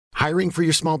Hiring for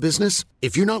your small business?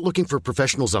 If you're not looking for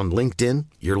professionals on LinkedIn,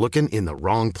 you're looking in the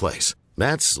wrong place.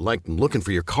 That's like looking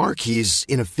for your car keys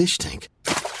in a fish tank.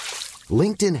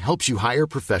 LinkedIn helps you hire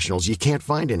professionals you can't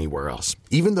find anywhere else,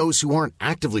 even those who aren't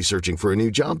actively searching for a new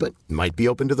job but might be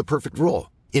open to the perfect role.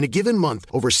 In a given month,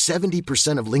 over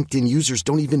 70% of LinkedIn users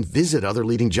don't even visit other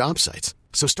leading job sites.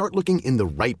 So start looking in the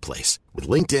right place. With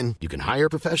LinkedIn, you can hire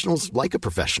professionals like a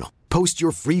professional. Post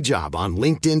your free job on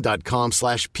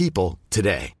linkedin.com/people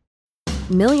today.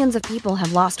 Millions of people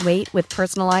have lost weight with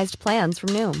personalized plans from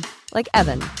Noom. Like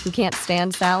Evan, who can't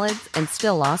stand salads and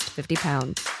still lost 50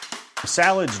 pounds.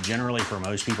 Salads generally for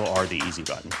most people are the easy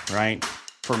button, right?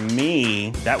 For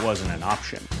me, that wasn't an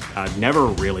option. I never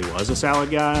really was a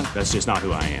salad guy. That's just not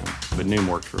who I am. But Noom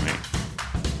worked for me.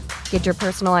 Get your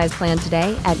personalized plan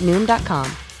today at Noom.com.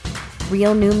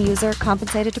 Real Noom user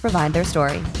compensated to provide their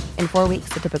story. In 4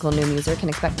 weeks, the typical Noom user can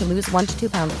expect to lose 1 to 2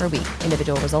 pounds per week.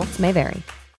 Individual results may vary.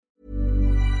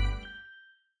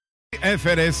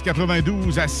 FLS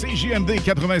 92 à CJMD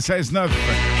 96.9.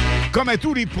 Comme à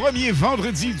tous les premiers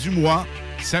vendredis du mois,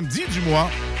 samedi du mois,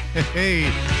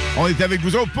 on est avec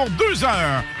vous autres pour 2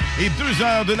 heures. Et 2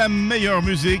 heures de la meilleure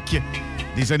musique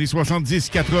des années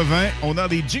 70-80. On a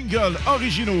des jingles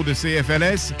originaux de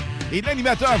CFLS. Et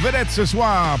l'animateur vedette ce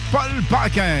soir, Paul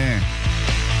Paquin.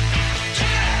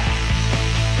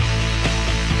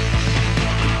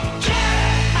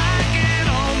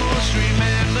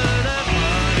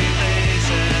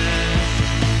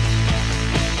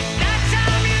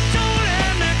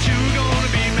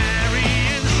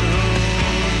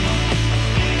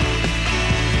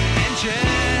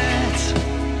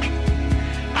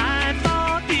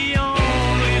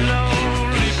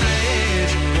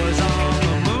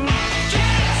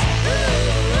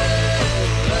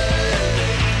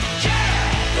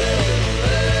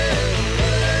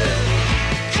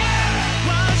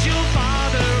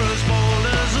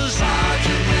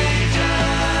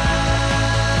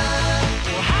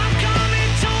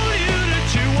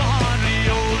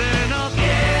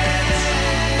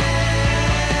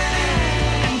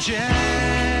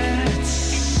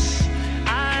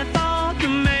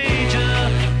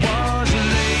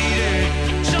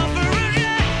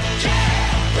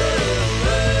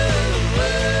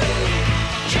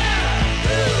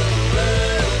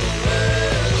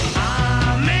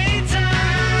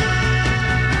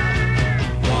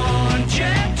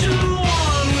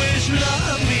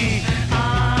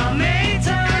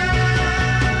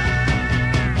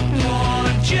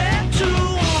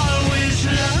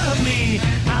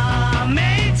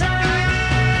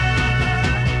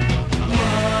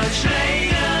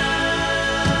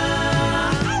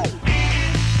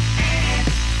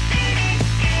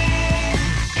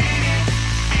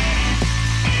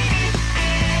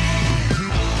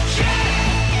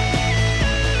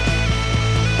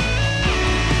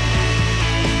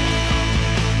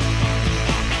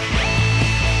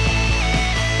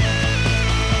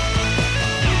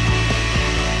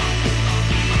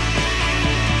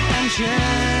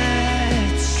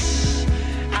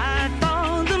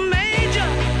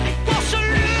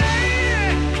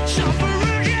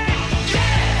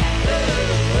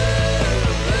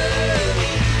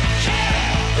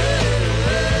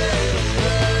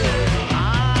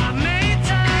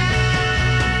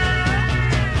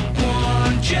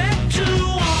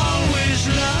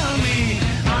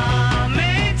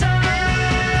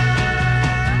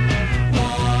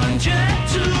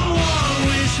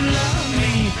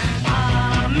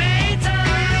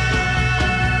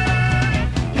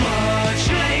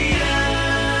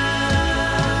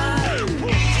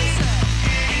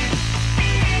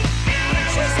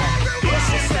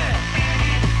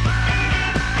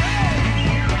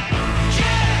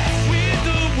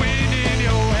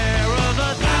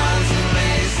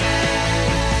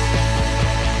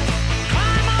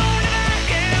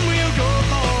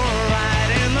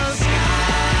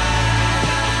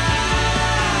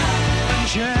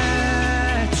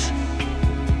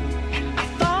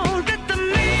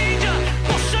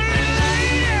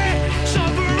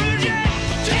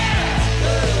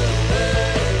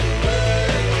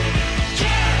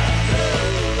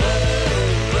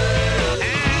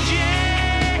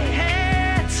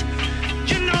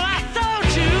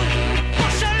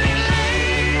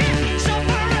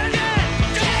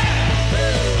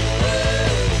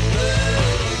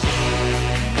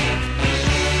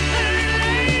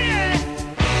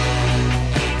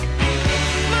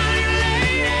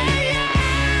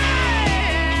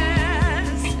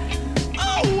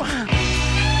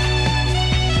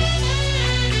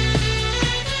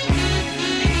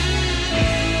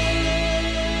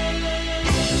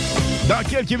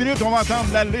 quelques minutes, on va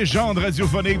entendre la légende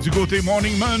radiophonique du côté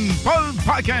Morning Moon, Paul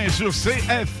Paquin sur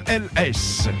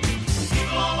CFLS.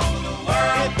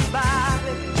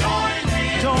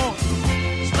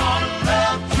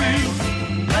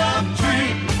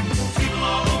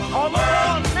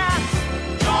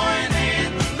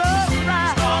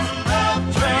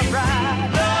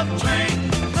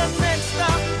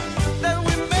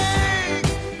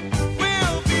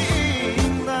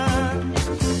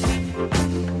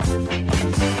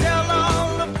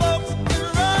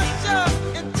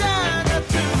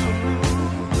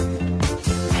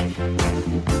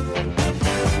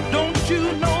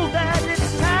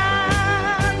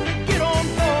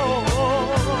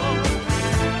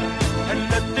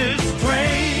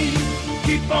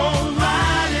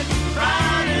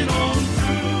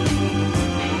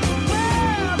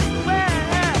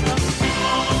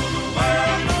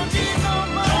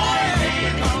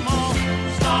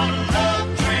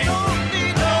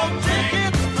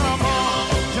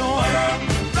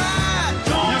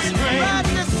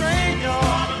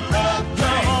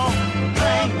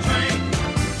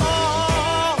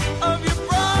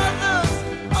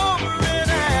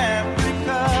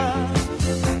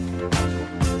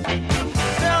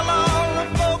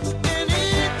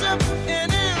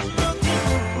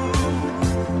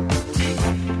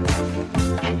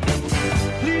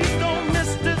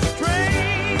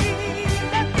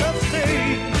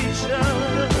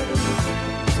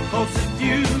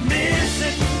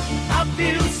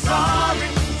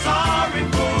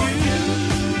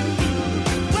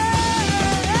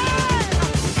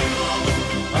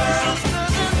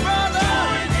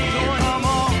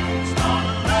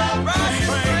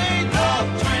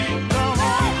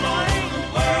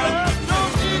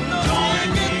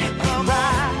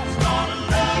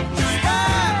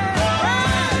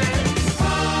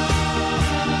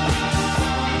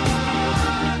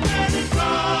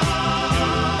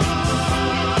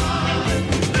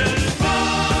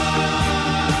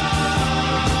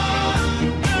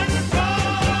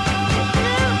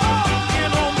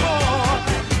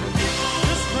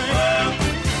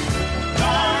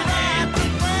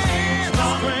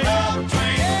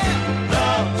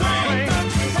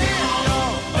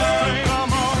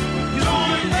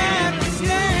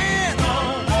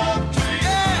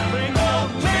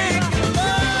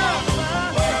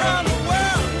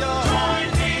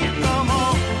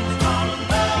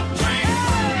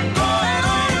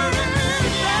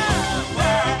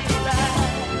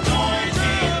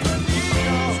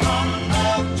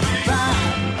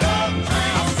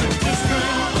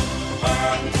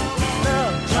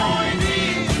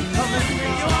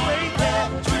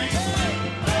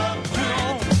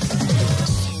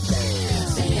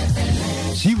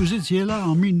 Si vous étiez là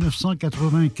en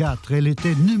 1984, elle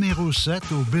était numéro 7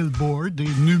 au Billboard et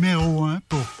numéro 1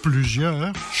 pour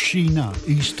plusieurs, Sheena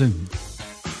Easton.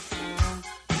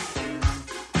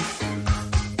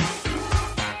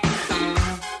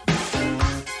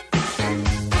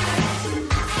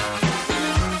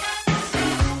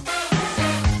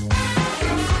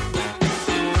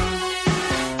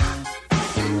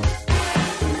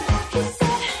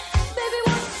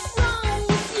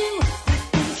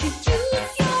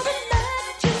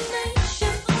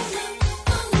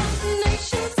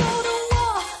 Nations go to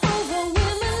war over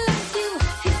women like you.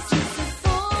 It's just a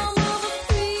form of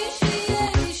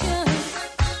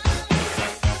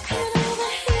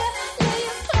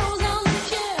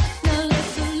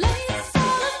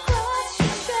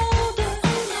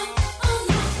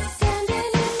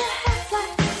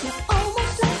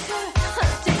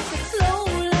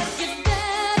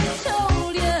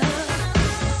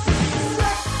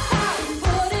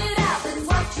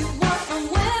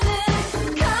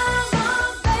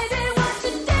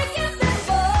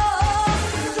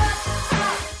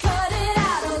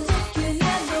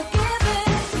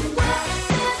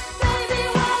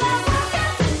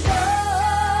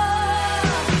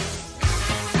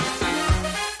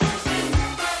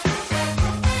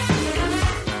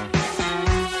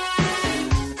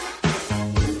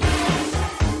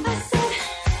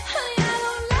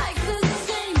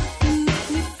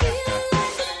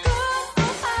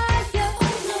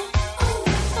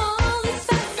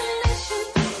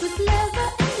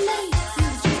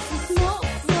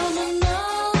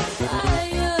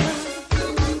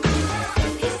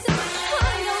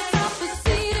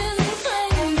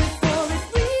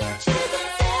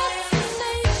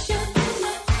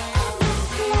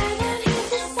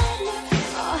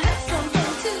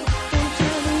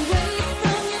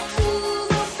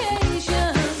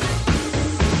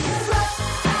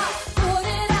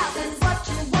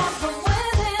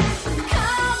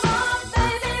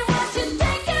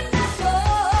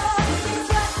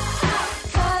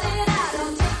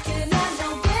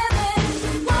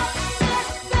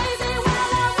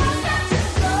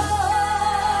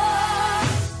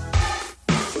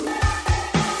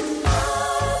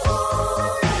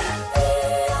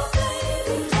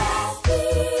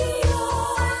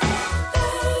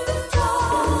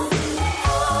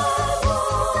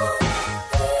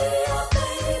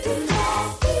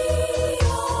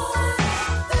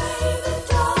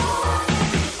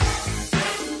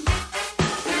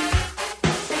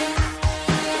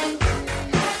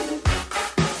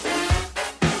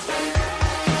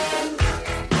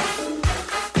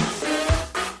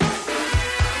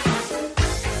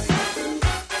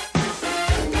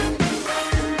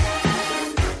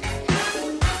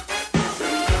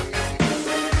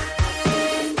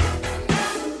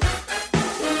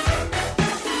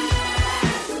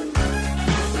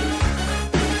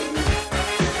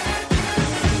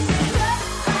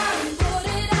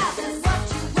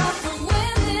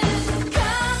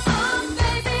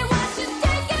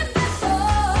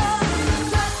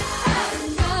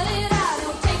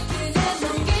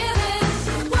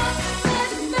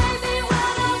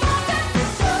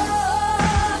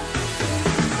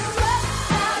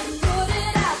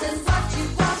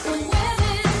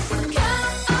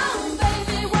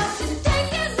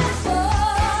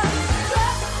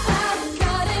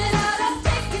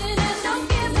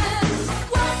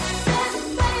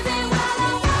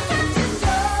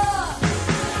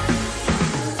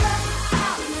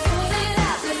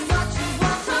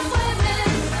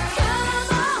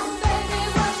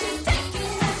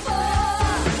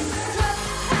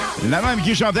La même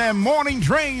qui chantait Morning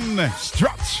Train,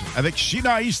 Strut, avec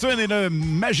Sheena Easton et le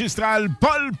magistral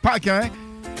Paul Paquin,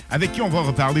 avec qui on va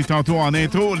reparler tantôt en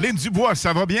intro. Lynn Dubois,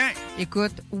 ça va bien?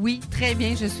 Écoute, oui, très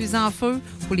bien. Je suis en feu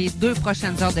pour les 2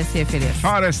 prochaines heures de CFLS.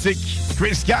 Fantastique.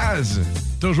 Chris Caz.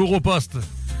 Toujours au poste.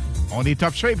 On est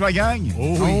top shape, la gang?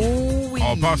 Oh oui. Oh oui.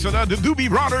 On passe là de Doobie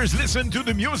Brothers, Listen to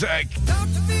the Music.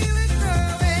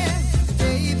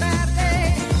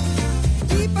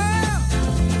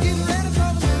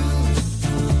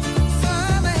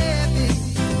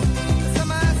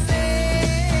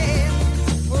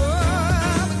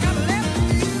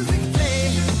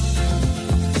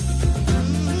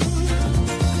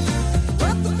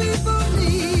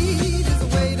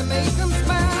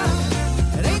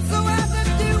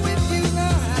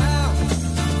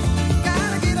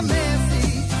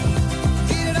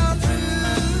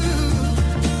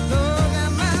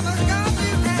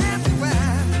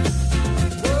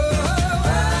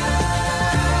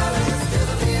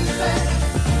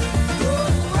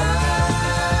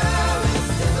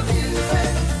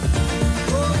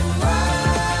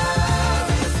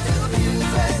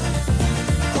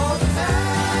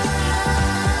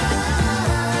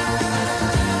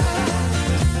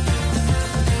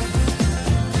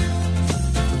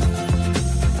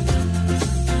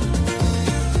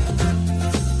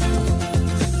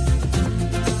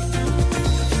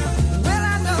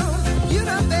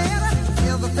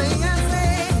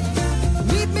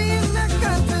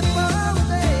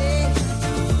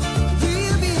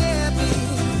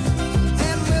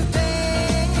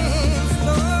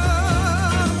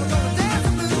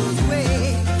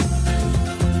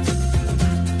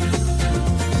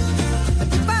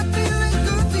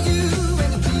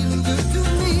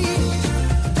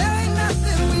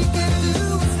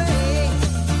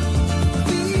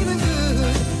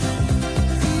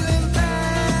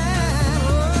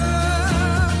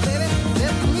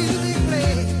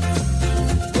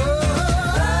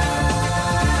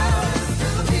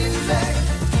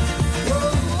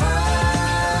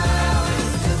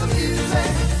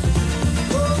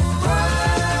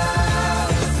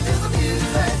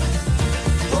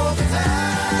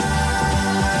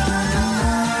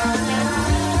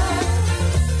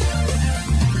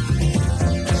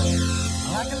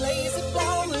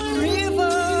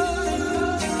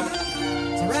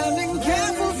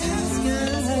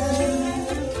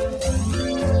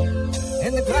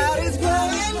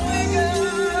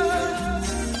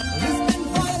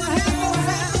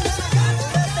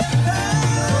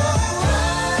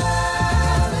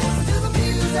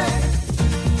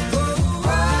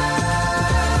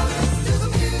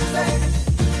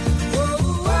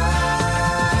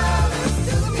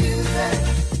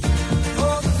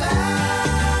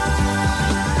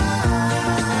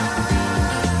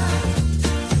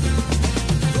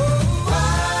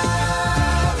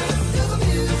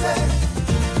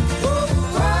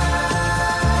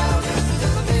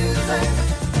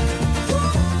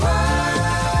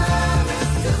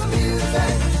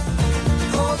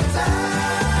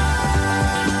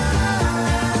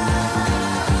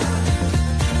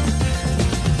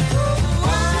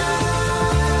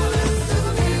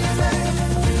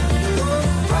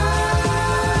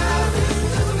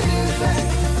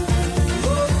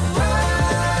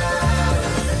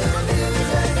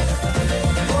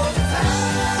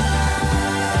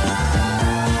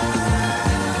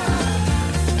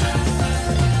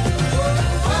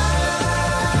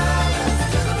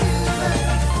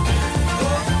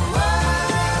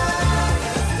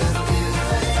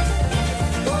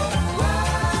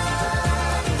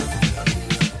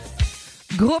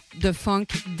 Groupe de funk,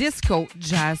 disco,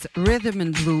 jazz, rhythm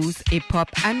and blues et pop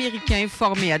américain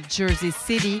formé à Jersey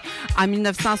City en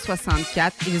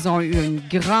 1964. Ils ont eu une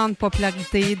grande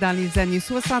popularité dans les années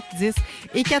 70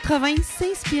 et 80,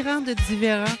 s'inspirant de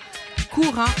différents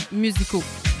courants musicaux.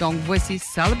 Donc voici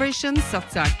Celebration,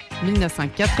 sorti en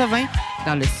 1980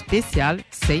 dans le spécial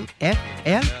CFLS.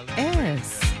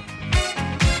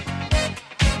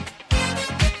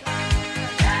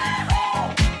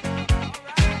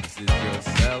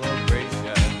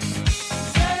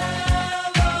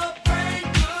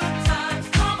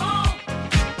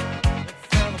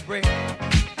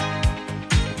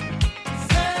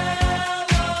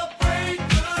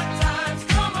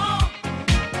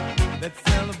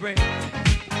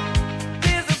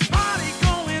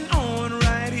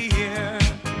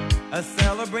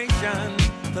 Celebration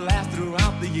to last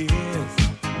throughout the years.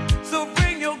 So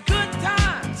bring your good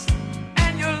times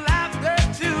and your laughter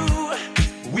too.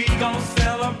 We gon'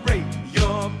 celebrate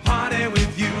your party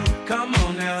with you. Come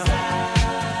on now.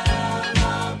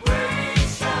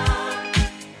 Celebration.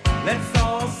 Let's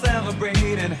all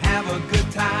celebrate and have a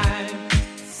good time.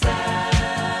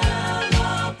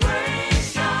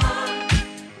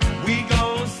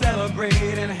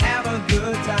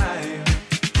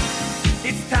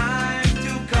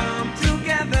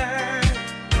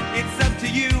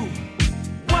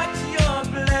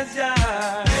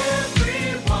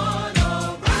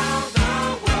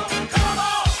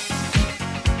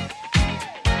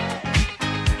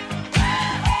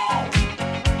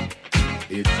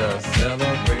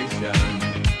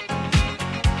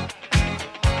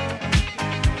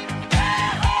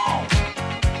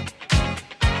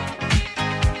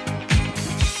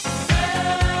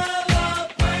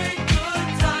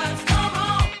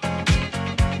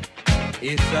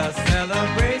 It's a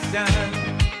celebration.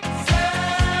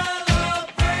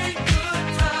 Celebrate good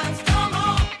times, come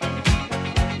on.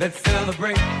 Let's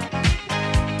celebrate.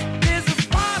 There's a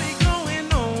party going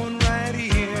on right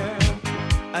here.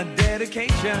 A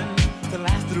dedication to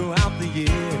last throughout the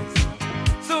years.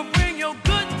 So bring your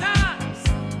good times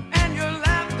and your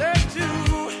laughter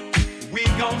too. We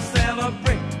gon'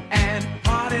 celebrate and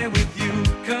party with you.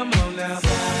 Come on now.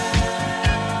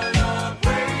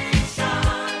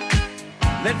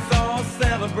 Let's all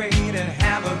celebrate and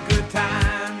have a good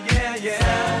time, yeah, yeah.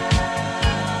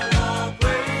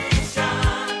 Celebration.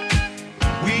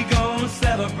 We gon'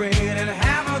 celebrate and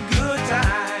have a good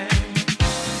time.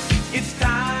 It's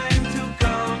time to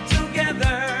come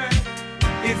together.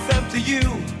 It's up to you.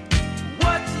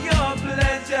 What's your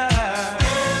pleasure?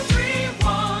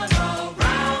 Everyone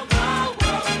around the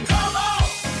world, come on.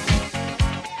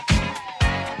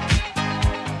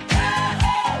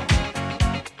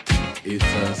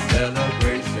 It's a celebration.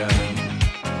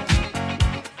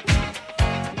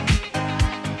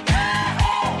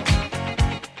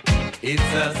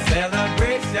 It's a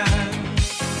celebration.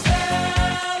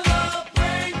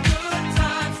 Celebrate good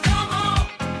times, come on.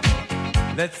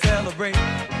 Let's celebrate.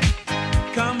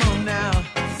 Come on now.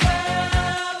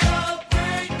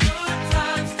 Celebrate good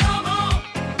times, come on.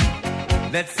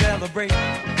 Let's celebrate.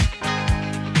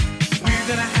 We're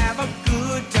gonna have a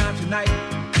good time tonight.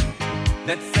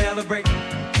 Let's celebrate.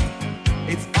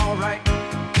 It's alright.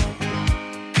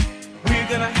 We're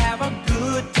gonna have a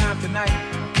good time tonight.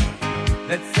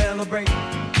 Let's celebrate.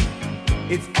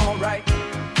 It's alright,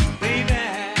 baby.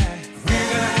 We're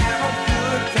gonna have a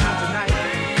good time tonight.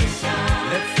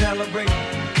 Let's celebrate.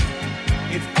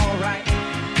 It's alright.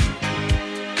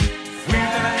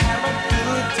 We're gonna have a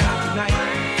good time tonight.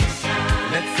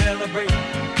 Let's celebrate.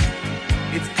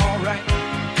 It's alright.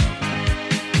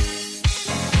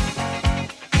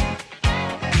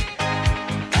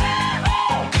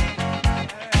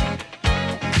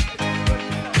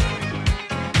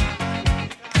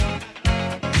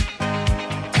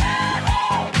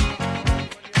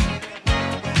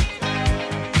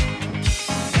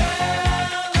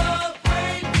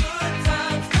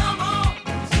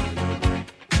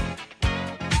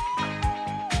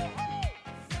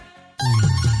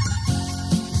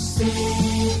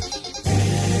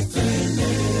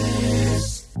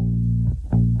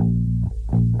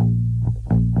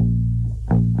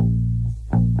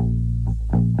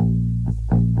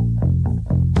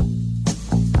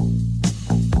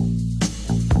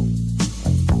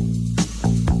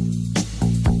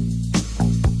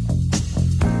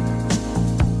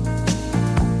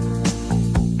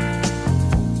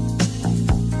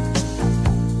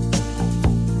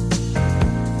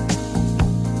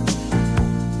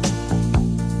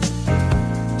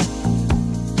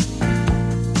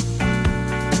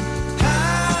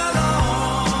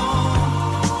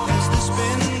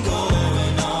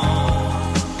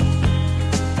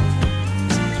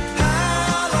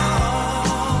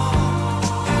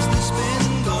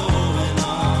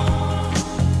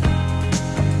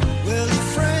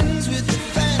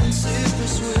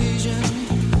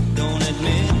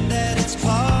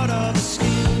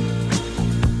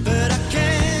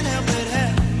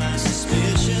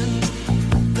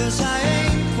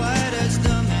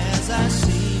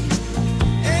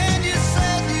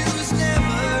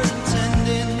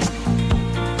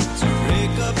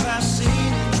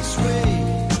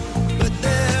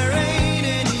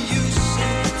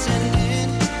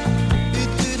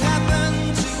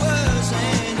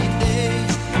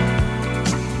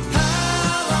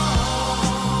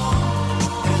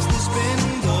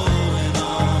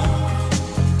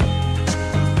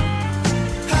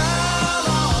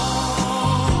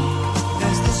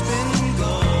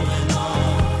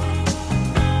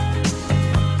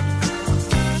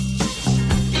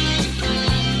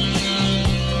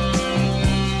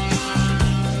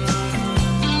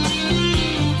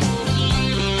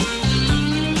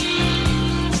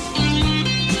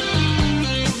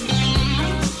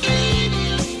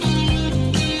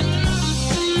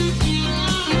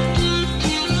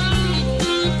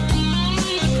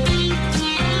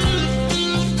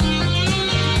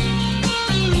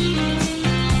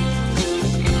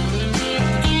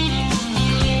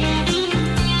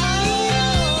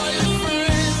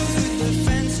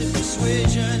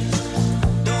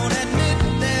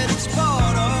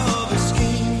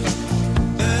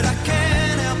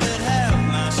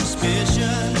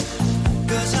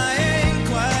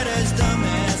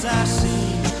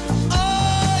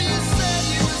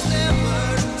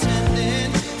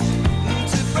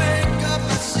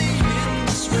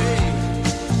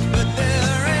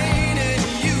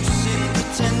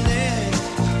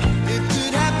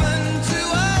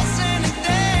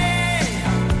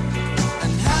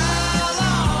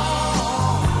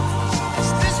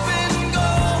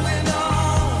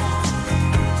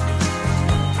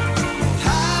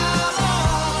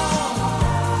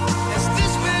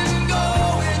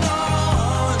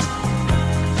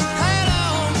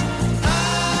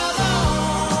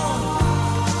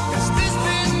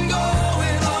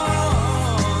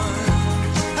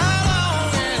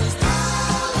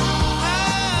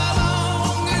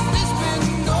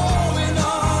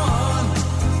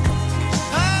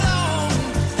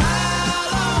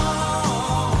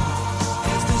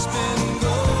 what's been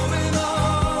going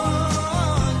on.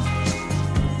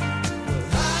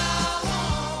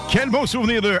 Quel bon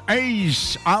souvenir de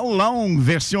Ace How Long,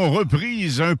 version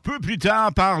reprise un peu plus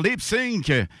tard par Lip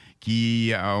Sync,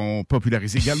 qui ont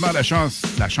popularisé également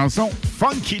la chanson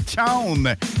Funky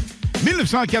Town.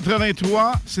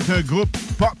 1983, c'est un groupe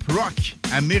pop-rock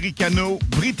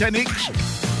américano-britannique.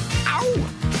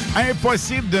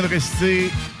 Impossible de ne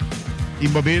rester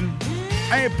immobile.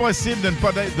 Impossible de ne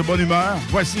pas être de bonne humeur.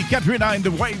 Voici Katrina and the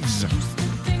Waves.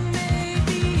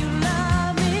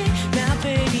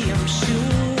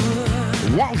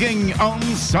 Walking on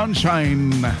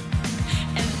Sunshine.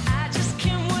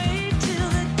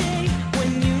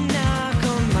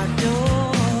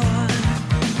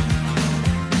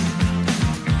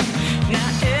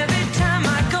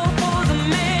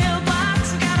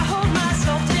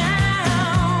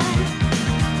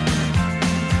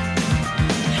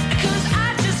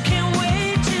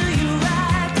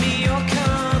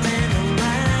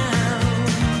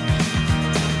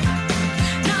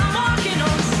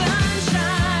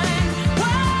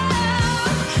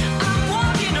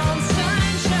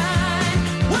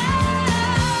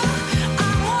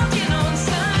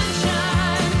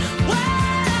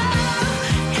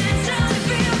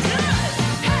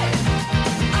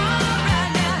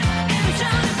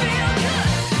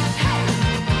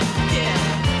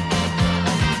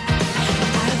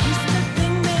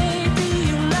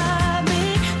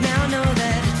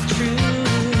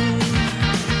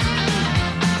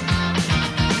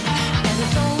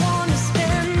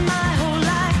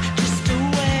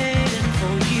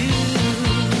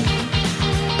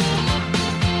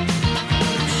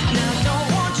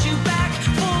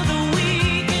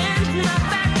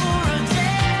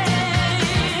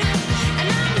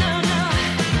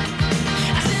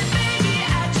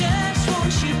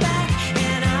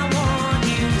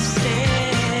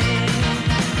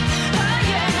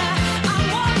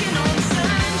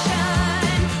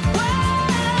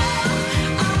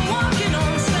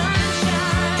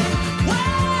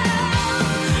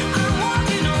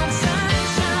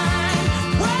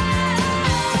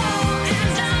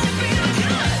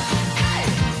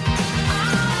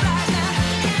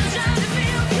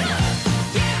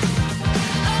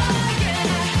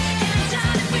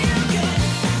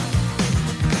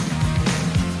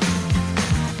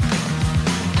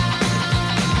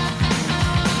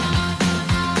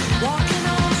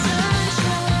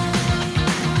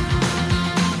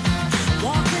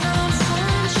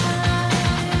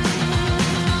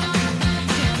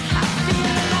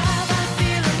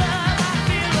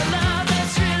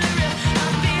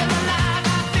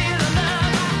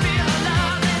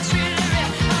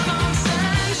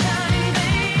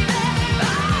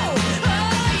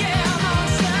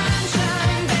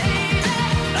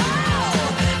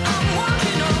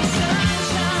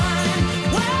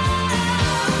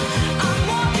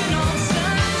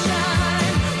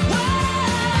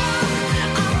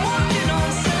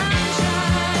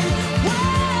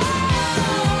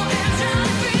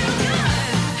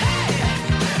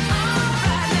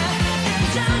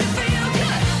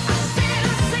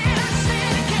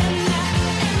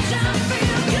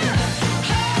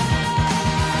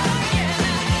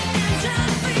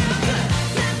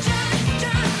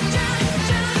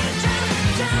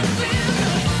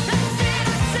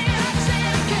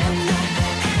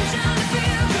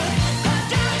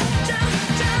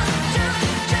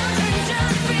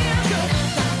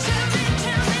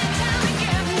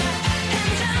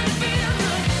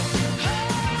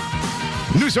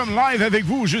 Nous sommes live avec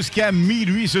vous jusqu'à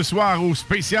minuit ce soir au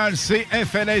spécial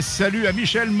CFLS. Salut à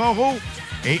Michel Moreau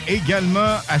et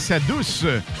également à sa douce.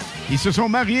 Ils se sont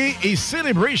mariés et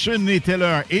Celebration était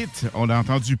leur hit. On l'a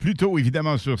entendu plus tôt,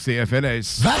 évidemment, sur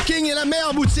CFLS. Vapking est la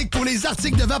meilleure boutique pour les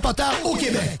articles de vapoteurs au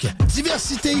Québec.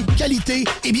 Diversité, qualité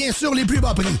et bien sûr les plus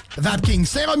bas prix. Vapking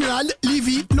Saint-Romuald,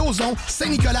 Lévis, Lauson,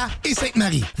 Saint-Nicolas et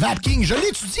Sainte-Marie. Vapking, je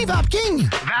l'étudie, Vapking!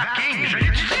 Vapking, je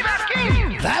l'étudie,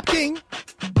 Vapking! Vapking!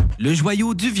 Le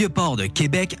joyau du Vieux-Port de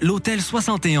Québec, l'Hôtel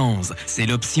 71. C'est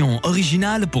l'option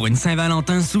originale pour une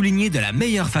Saint-Valentin soulignée de la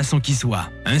meilleure façon qui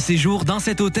soit. Un séjour dans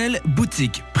cet hôtel,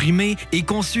 boutique, primé et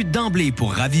conçu d'emblée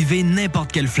pour raviver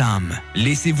n'importe quelle flamme.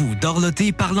 Laissez-vous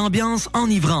dorloter par l'ambiance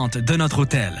enivrante de notre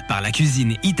hôtel, par la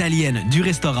cuisine italienne du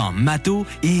restaurant Mato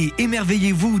et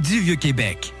émerveillez-vous du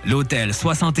Vieux-Québec. L'Hôtel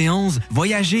 71,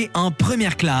 voyagez en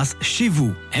première classe chez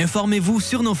vous. Informez-vous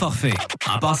sur nos forfaits.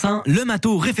 En passant, le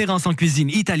Mato, référence en cuisine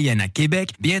italienne à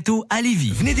Québec, bientôt à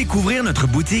Lévis. Venez découvrir notre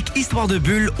boutique Histoire de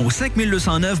Bulle au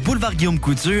 5209 Boulevard Guillaume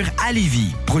Couture à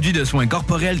Lévis. Produit de soins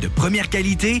corporels de première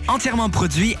qualité, entièrement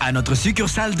produit à notre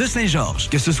succursale de Saint-Georges.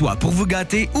 Que ce soit pour vous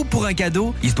gâter ou pour un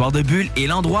cadeau, Histoire de Bulle est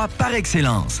l'endroit par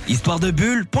excellence.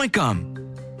 Histoiredebulle.com.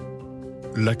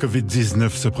 La COVID-19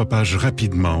 se propage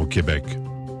rapidement au Québec.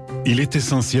 Il est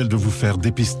essentiel de vous faire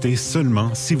dépister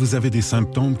seulement si vous avez des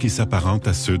symptômes qui s'apparentent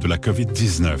à ceux de la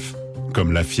COVID-19,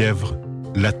 comme la fièvre,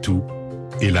 la toux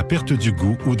et la perte du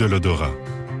goût ou de l'odorat.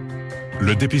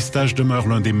 Le dépistage demeure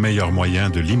l'un des meilleurs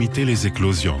moyens de limiter les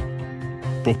éclosions.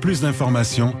 Pour plus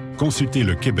d'informations, consultez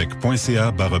le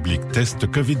québec.ca/test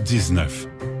COVID-19.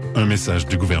 Un message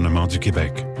du gouvernement du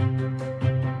Québec.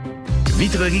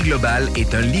 Vitrerie Globale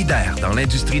est un leader dans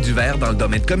l'industrie du verre dans le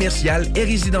domaine commercial et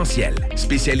résidentiel.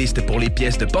 Spécialiste pour les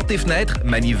pièces de portes et fenêtres,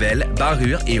 manivelles,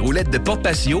 barrures et roulettes de porte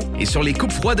patio et sur les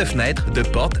coupes-froids de fenêtres, de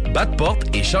portes, bas de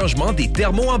porte et changement des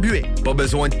thermos embués. Pas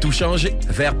besoin de tout changer.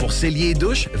 Verre pour cellier et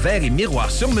douche, verre et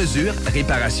miroirs sur mesure,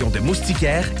 réparation de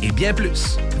moustiquaires et bien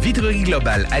plus. Vitrerie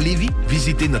Globale à Lévis,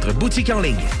 visitez notre boutique en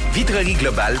ligne.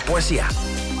 vitrerieglobale.ca.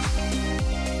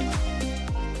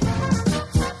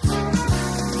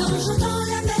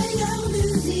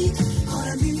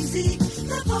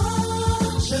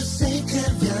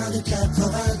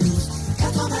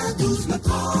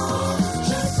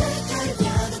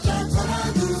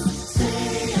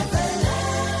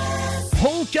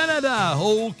 Au Canada,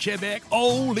 au Québec,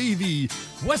 au Lévis.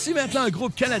 Voici maintenant un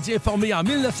groupe canadien formé en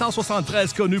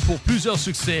 1973 connu pour plusieurs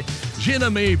succès. J'ai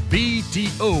nommé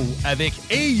BTO avec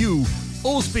AU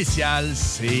au spécial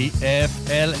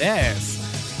CFLS.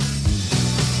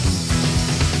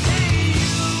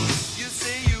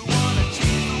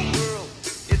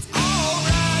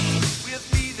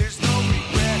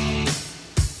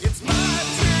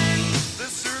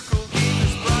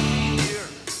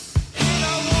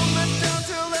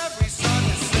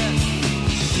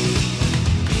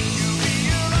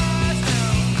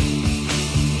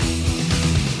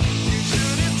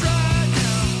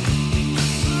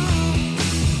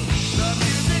 The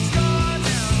music's gone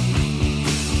down.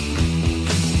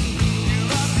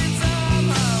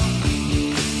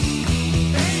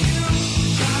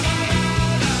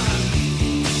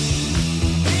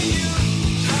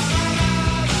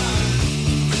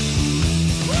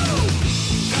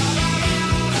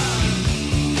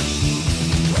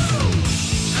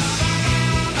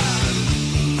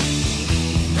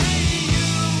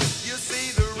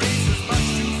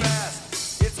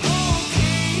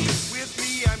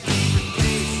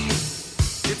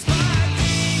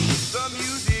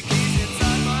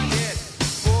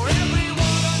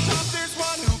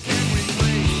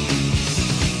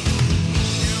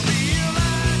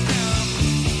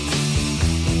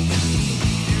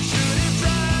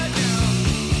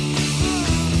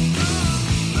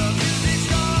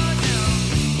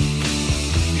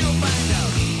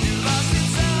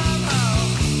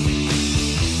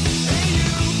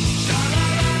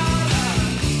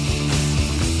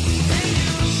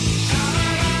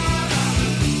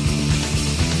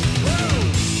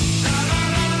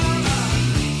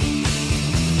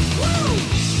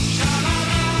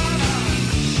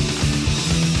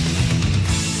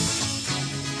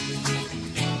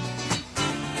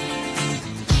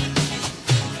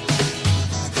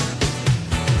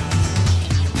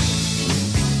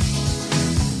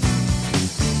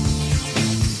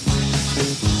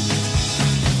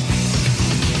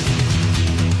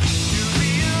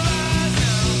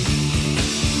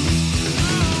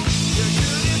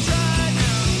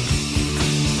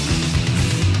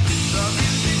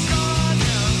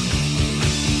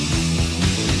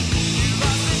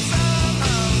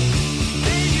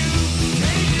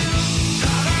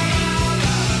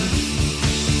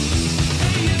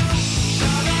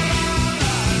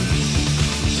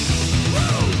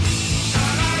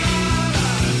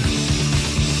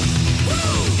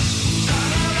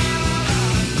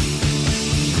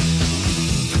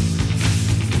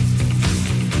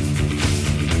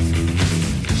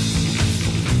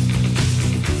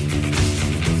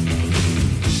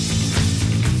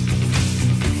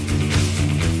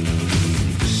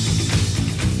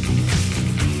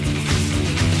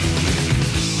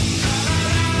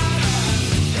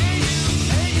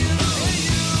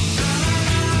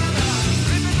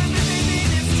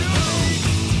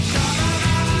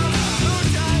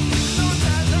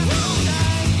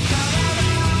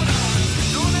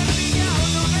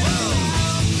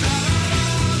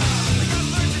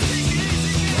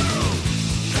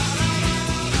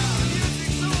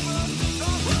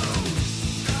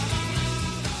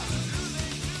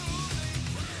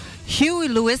 Huey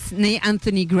Lewis, né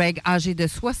Anthony Gregg, âgé de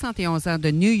 71 ans de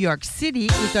New York City,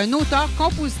 est un auteur,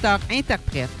 compositeur,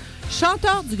 interprète.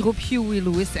 Chanteur du groupe Huey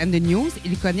Lewis and the News,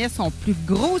 il connaît son plus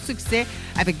gros succès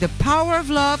avec The Power of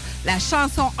Love, la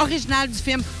chanson originale du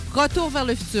film Retour vers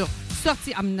le futur,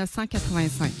 sorti en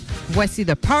 1985. Voici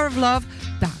The Power of Love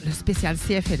dans le spécial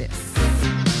CFLS.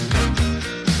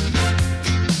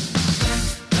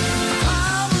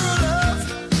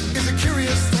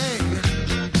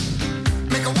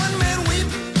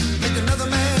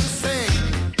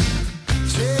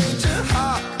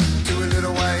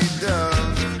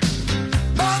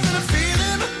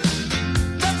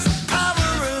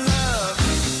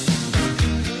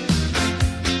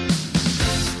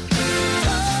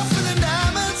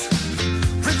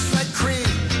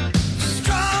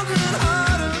 Stronger and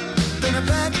harder.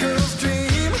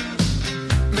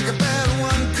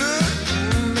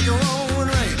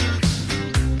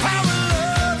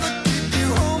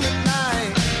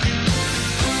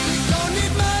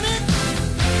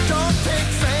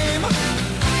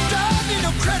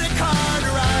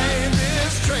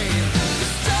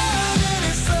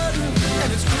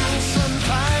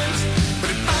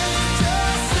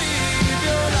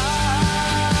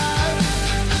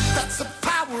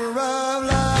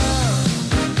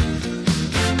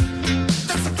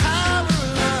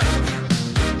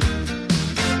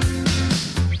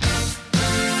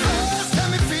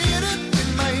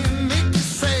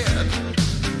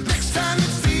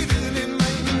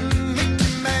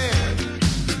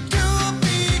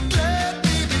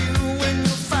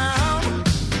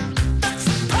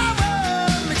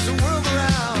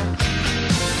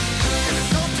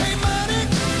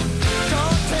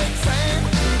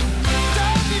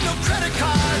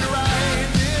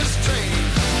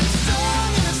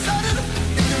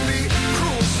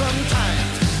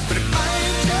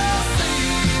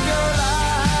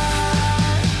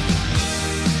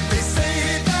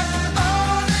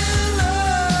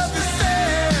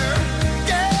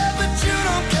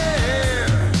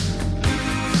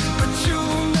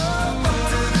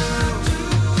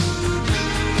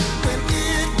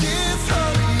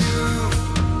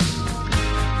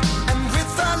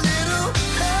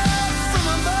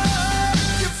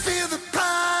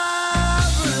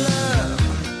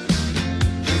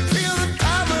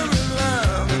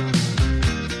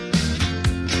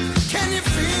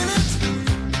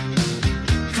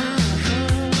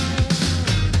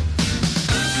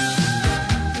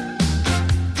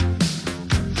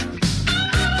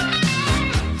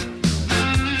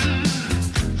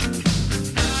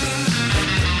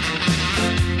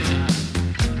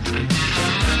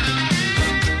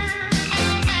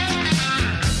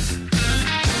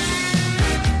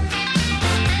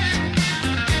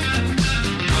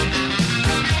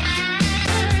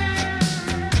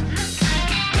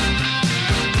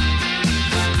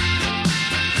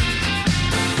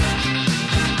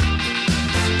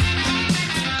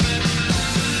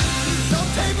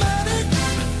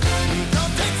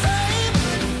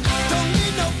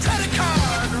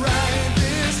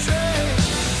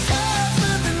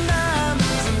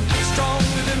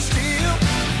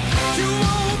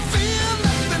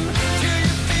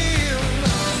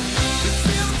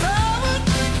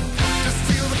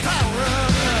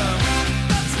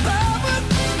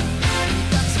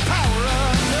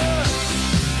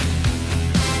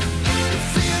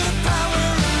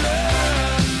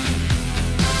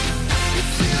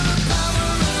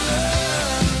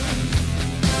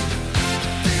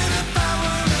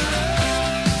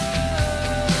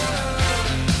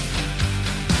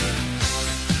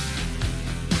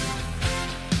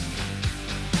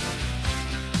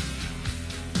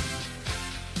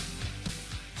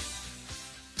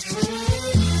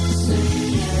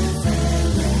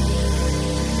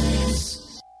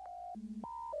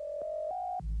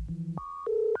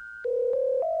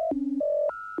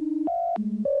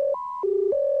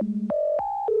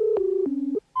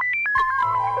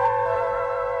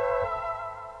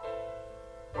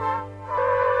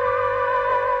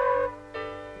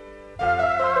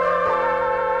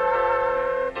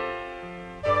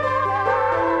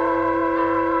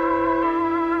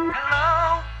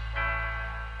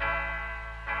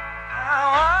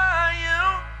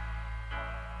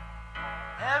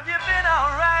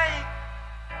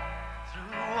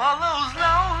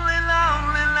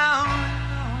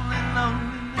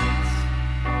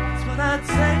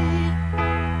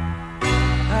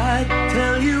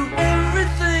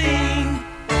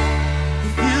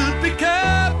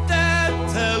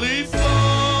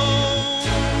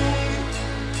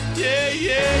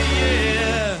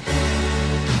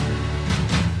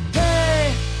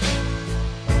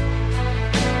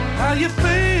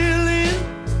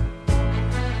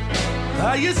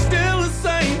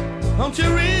 Don't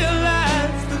you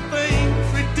realize the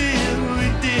things we did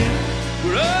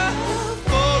were all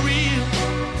for real,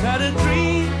 not a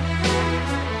dream.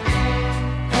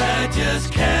 I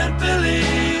just can't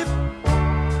believe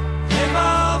they've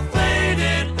all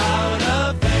faded out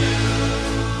of view.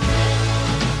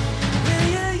 Yeah,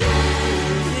 yeah, yeah.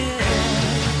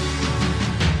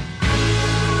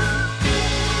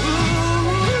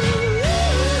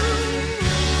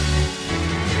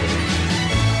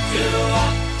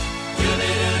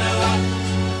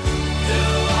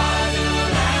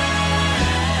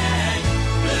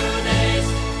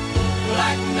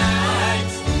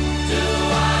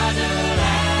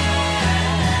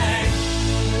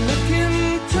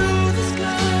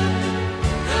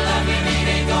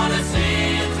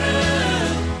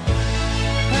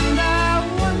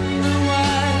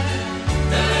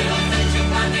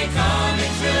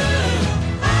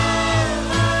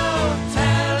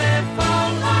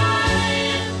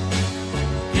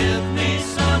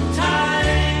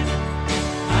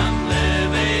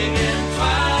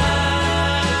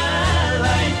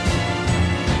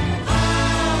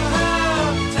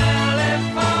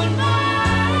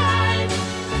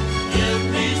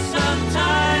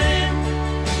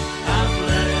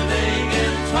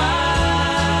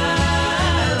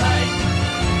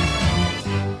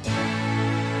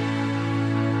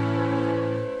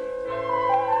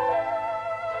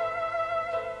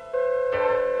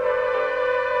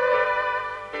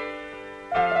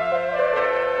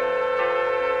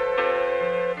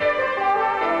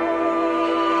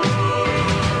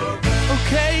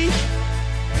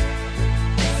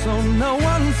 No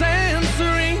one's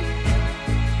answering.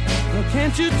 Well,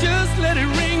 can't you just let it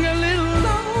ring a little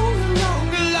longer,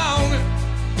 longer, longer?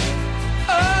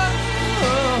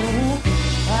 Oh,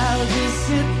 I'll just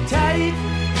sit tight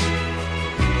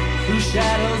through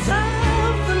shadows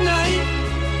of the night.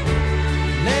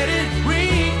 Let it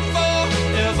ring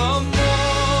forevermore.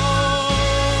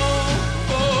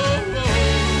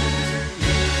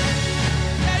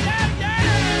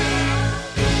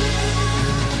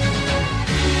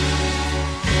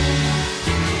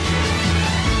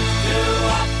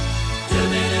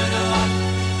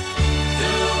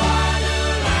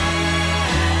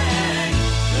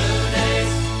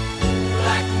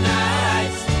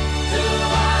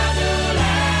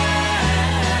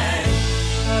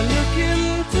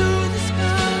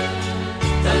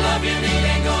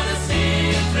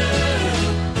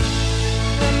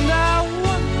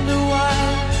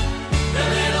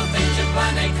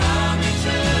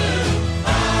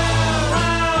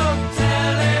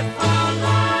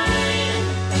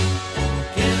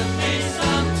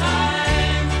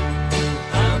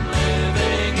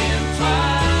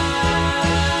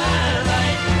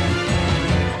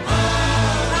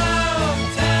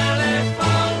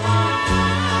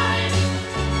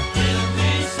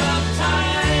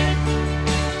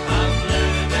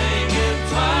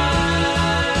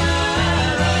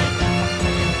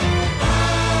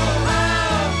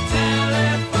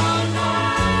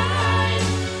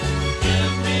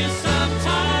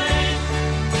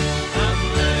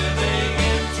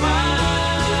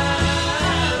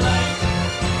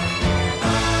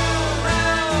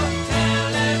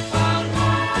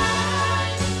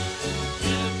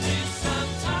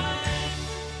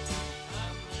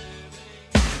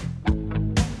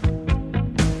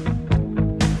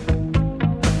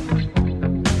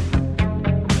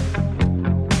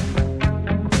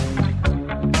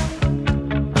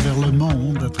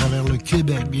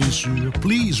 Québec, bien sûr.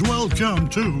 Please welcome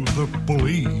to the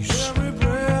police. Every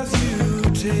breath you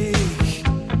take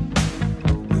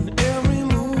and every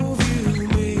move you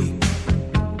make,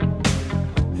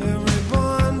 every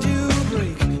bond you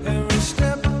break, every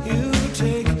step you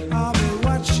take, I'll be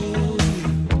watching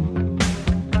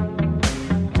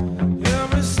you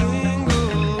every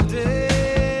single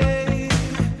day,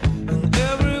 and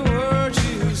every word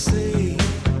you say,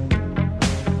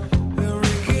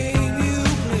 every game you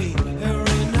play,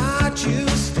 every night you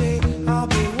stay, I'll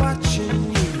be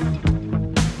watching you.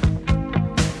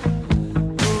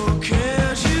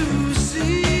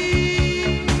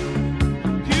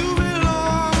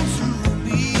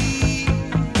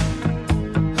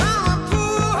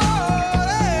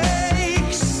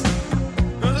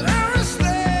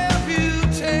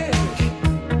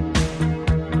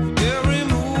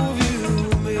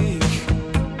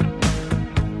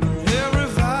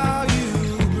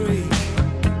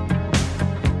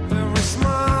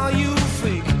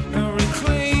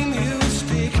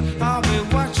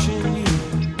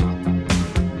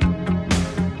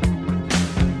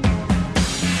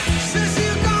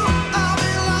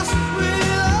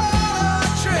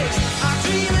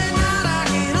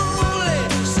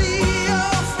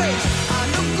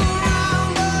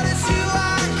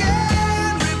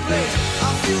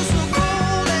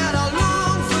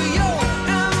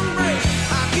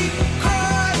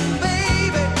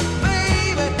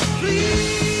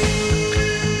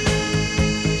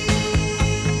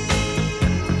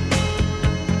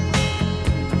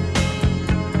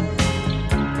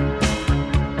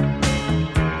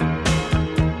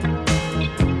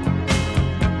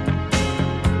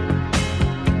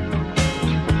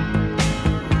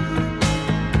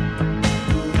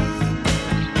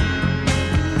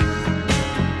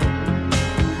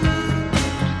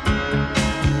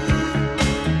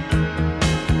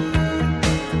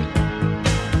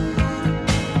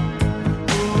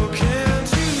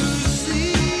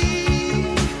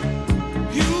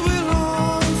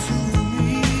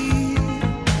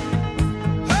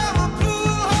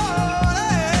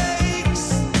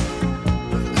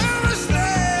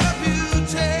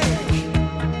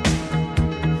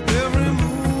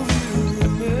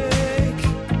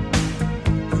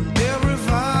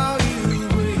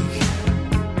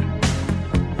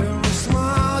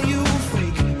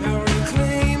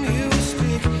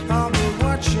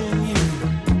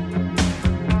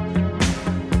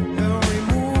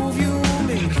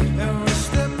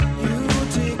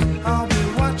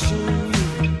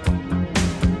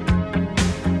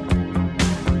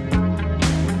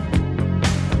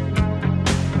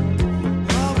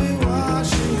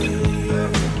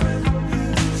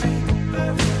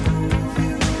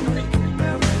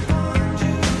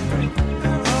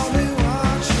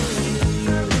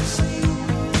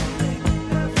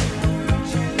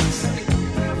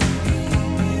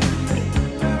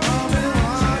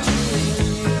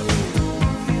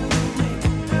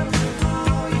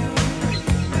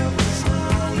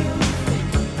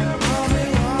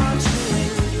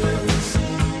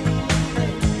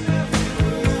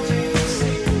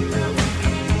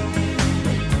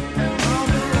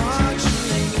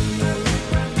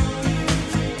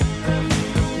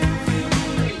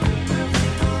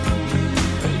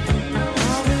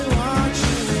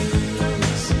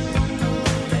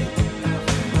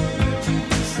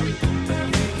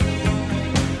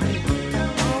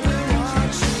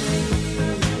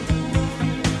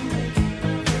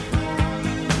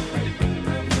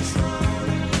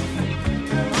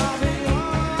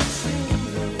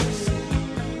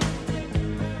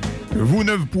 Vous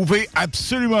ne pouvez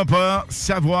absolument pas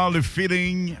savoir le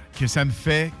feeling que ça me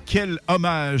fait. Quel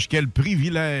hommage, quel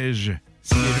privilège.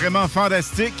 C'est vraiment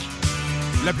fantastique.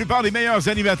 La plupart des meilleurs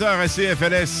animateurs à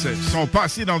CFLS sont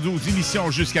passés dans 12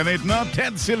 émissions jusqu'à maintenant.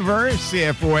 Ted Silver,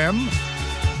 CFOM,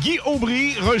 Guy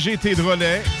Aubry, Roger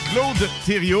Tédrolet, Claude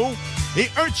Thériault et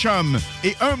un chum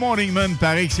et un morningman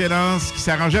par excellence qui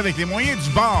s'arrangeait avec les moyens du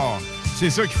bord. C'est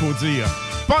ça qu'il faut dire.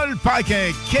 Paul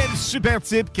Paquin, quel super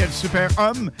type, quel super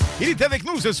homme. Il est avec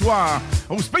nous ce soir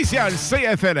au spécial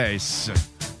CFLS.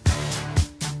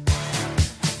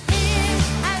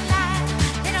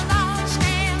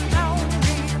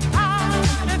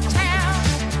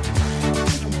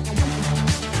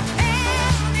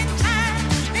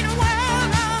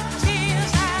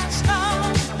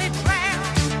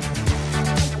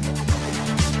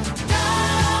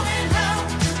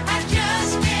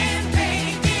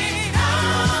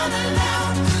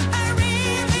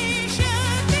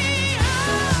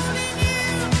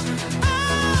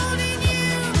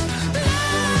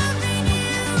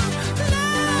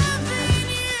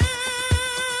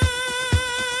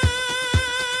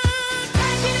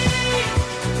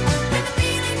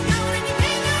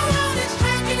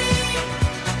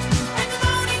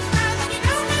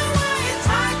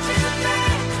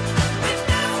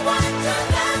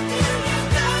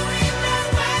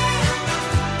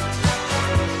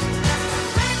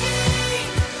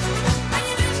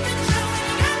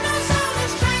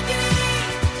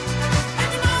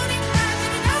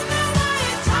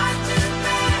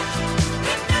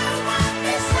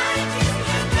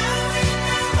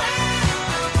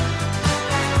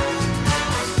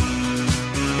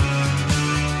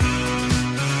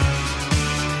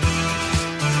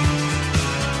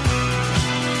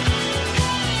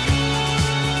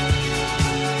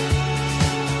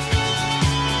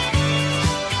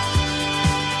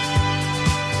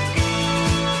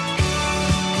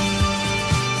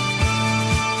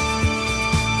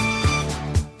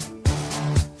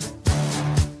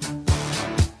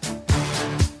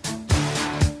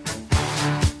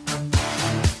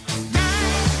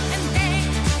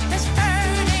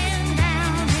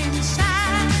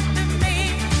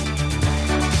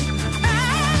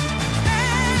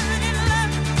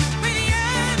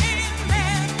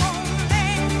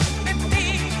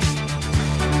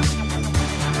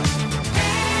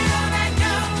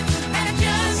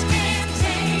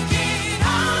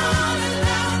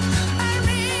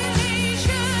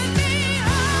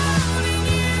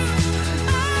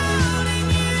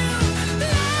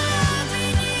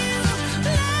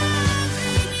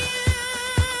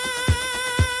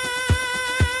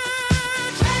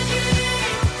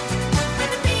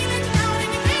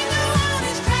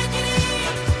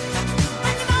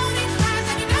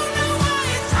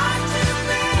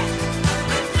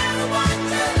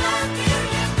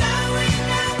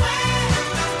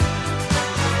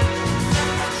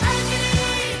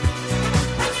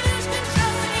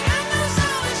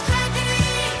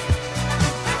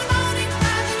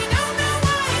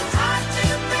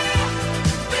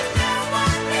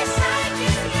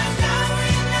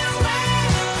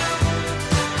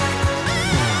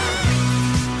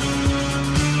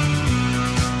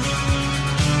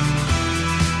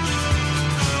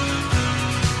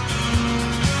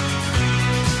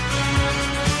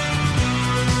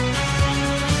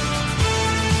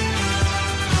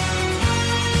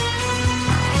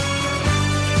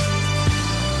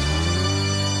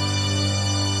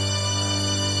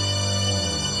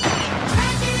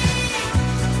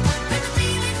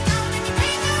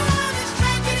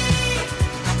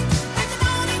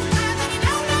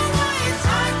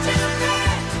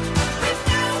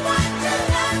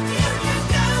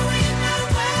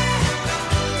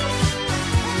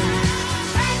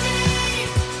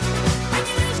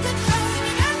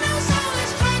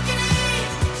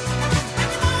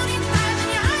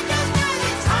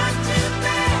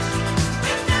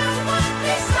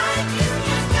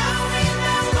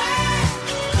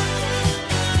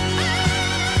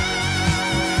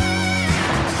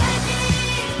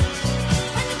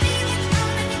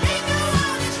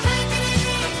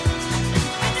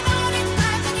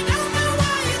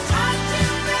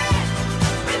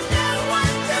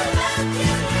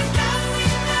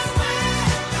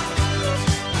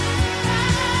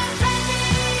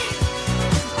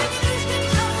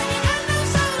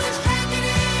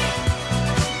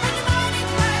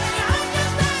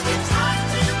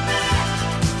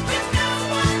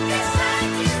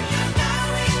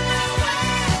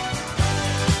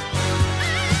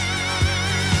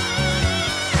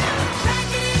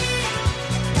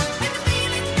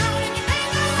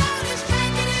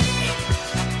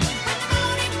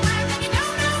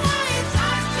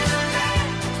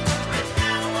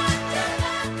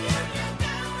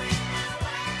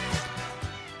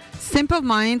 Simple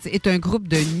Minds est un groupe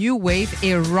de new wave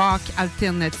et rock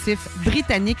alternatif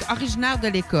britannique originaire de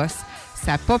l'Écosse.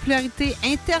 Sa popularité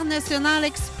internationale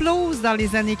explose dans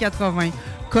les années 80.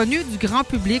 Connus du grand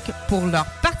public pour leur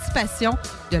participation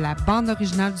de la bande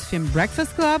originale du film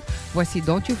Breakfast Club, voici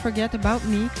Don't You Forget About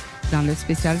Me dans le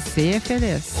spécial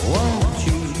CFLS. Won't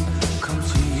you come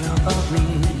see about me?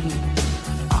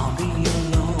 I'll be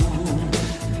alone,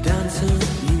 dancing,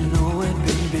 you know it,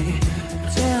 baby.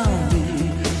 Tell me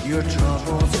your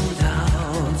troubles and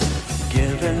doubts,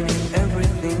 giving me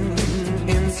everything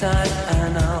inside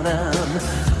and out,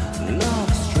 and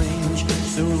love strange,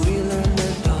 so real in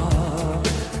the dark.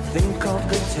 Think of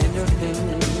the tender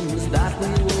things that we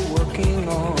were working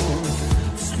on.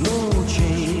 Slow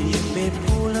change may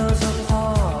pull us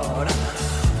apart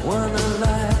when the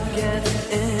light gets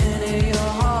into your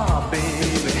heart,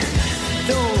 baby.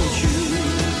 Don't you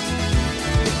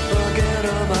forget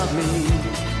about me.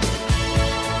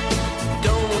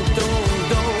 Don't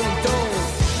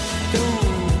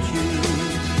you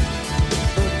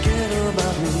forget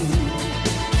about me.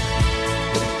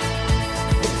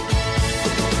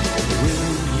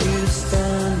 Will you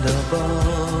stand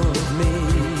above me?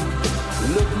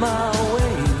 Look my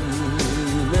way,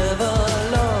 never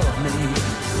love me.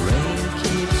 Rain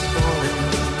keeps falling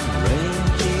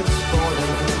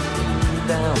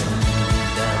down,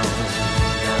 down,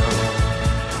 down.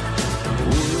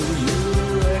 Will you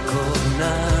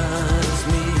recognize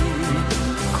me?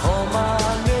 Call my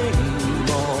name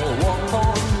or walk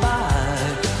on by.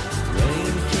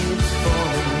 Rain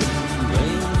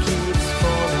keeps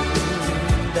falling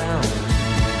down,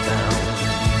 down,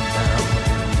 down,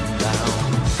 down.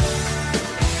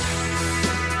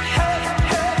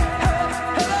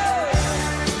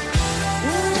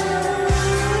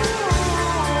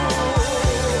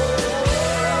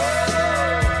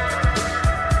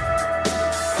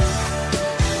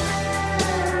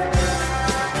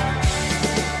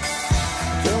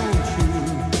 Don't you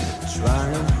try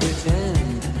and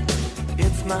pretend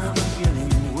it's my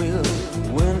feeling will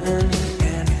win in the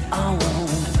end. I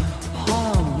won't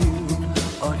harm you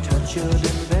or touch your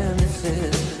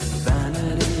defenses,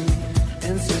 vanity,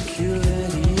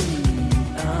 insecurity.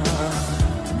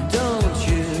 Don't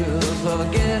you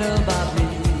forget about me.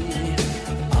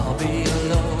 I'll be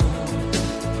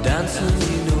alone, dancing,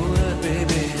 you know it,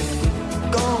 baby.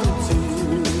 Going to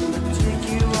take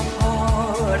you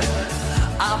apart.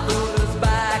 I put us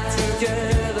back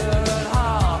together at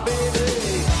heart,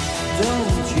 baby.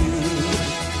 Don't you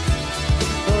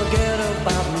forget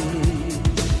about me.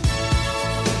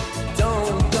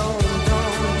 Don't you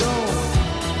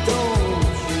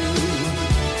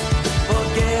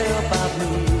forget about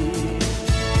me.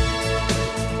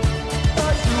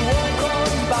 As you walk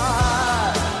on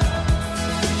by,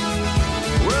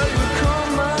 will you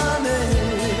come my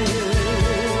name?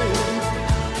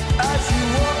 As you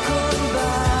walk on by,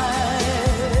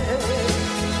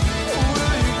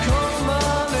 will you come my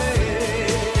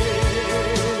name?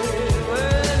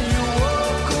 When you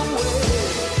walk away,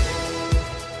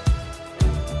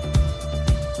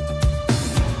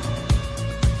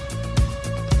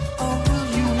 oh, will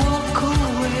you walk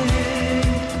away?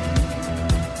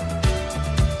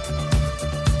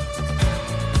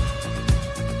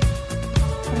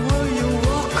 Will you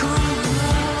walk away?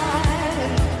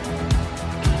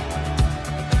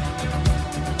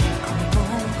 Come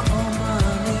on, come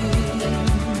on in.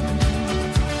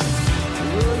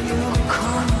 Will you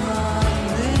come on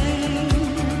in?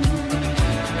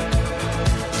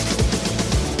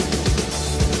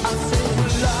 I say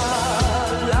la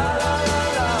la la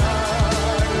la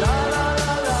la la la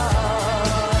la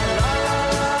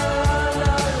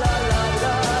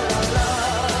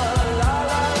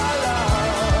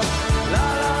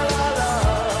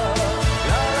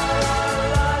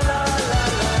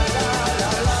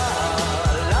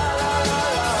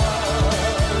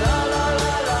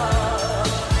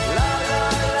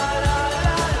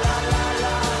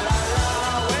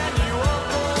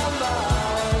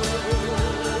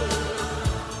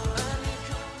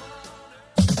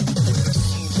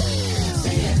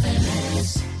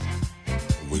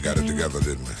We got it together,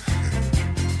 didn't we?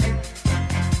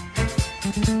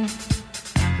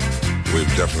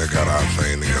 We've definitely got our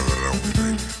thing together, don't we,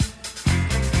 baby?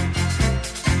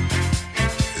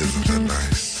 Isn't that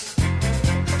nice?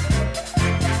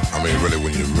 I mean, really,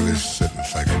 when you really sit and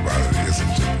think about it, isn't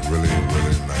it really,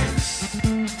 really nice?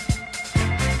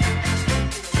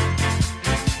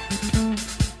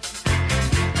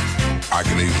 I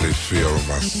can easily feel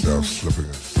myself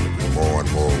slipping more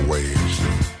and more waves.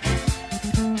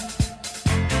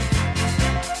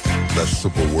 That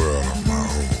super world of my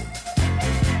own.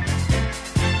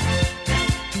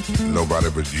 Nobody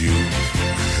but you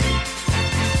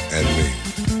and me.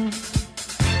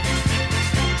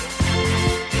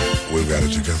 We've got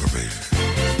it together, baby.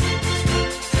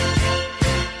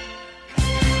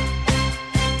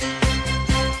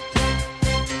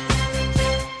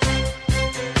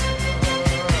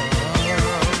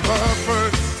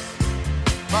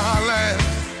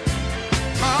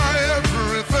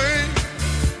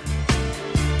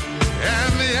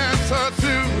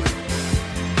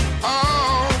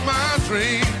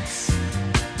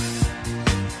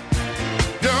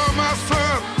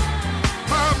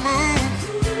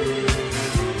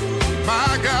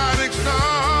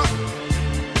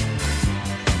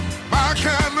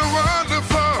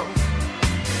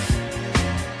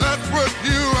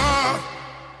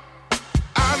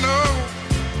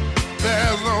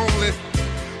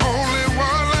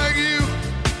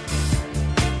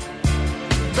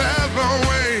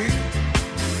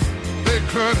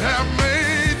 Could have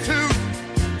made two.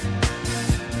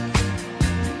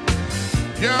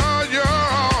 You're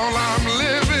all I'm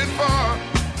living for.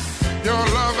 Your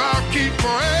love I'll keep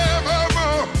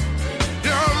forevermore.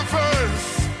 You're the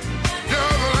first,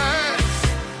 you're the last,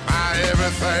 my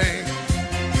everything.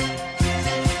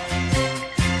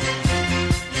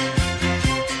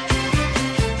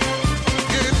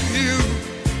 In you,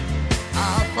 I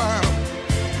found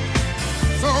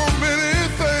so many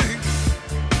things.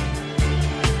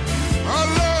 A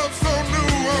love so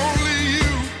new, only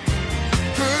you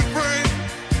could bring.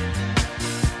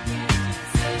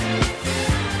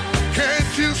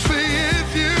 Can't you see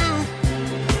it's you?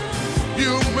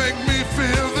 You make me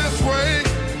feel this way.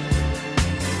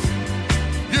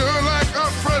 You're like a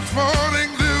fresh morning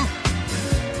dew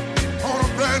on a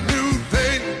brand new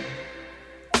day.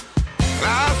 I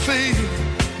see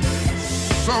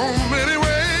so many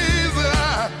ways that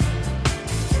I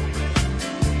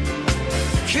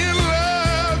can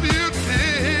love you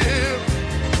till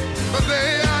the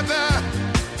day I die.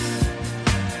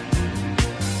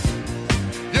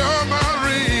 You're my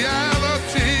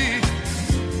reality,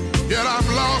 yet I'm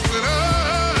lost in a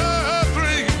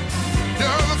dream.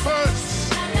 You're the first,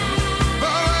 the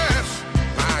last,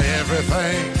 my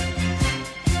everything.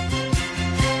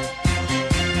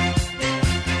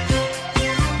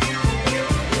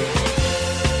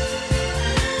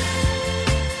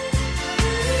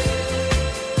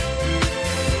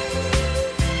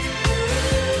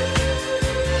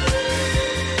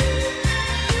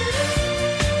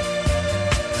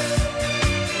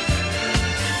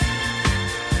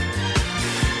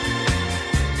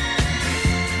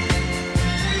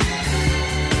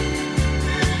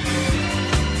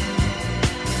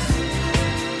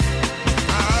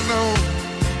 I know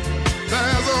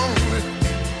there's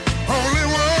only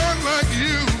one like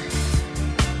you.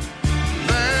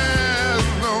 There's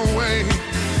no way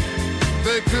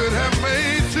they could have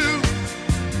made two.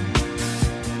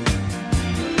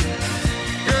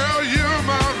 Girl, you're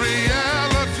my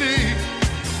reality,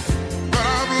 but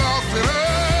I'm lost in a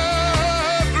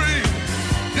dream.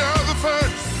 You're the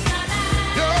first,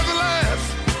 you're the last,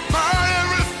 my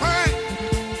everything.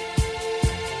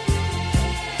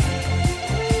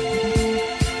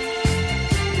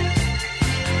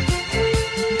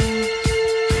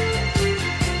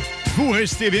 Vous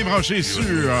restez bien branchés sur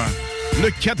le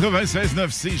 96.9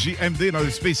 CJMD dans le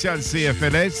spécial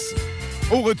CFLS.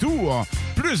 Au retour,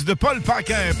 plus de Paul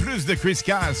Paquin, plus de Chris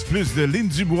Cass, plus de Lynn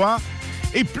Dubois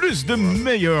et plus de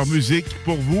meilleure musique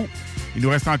pour vous. Il nous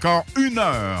reste encore 1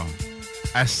 heure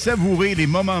à savourer les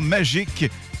moments magiques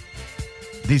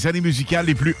des années musicales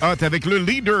les plus hautes avec le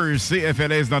leader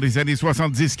CFLS dans les années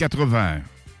 70-80.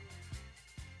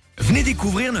 Venez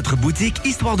découvrir notre boutique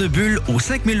Histoire de Bulle au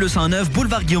 5209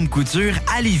 Boulevard Guillaume Couture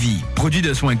à Lévis. Produit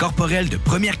de soins corporels de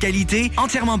première qualité,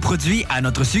 entièrement produit à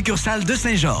notre succursale de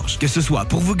Saint-Georges. Que ce soit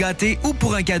pour vous gâter ou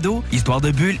pour un cadeau, Histoire de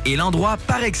Bulle est l'endroit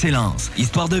par excellence.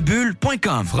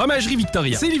 Histoiredebulle.com. Fromagerie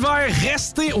Victoria. C'est l'hiver,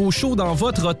 restez au chaud dans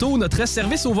votre auto. Notre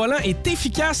service au volant est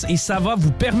efficace et ça va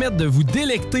vous permettre de vous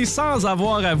délecter sans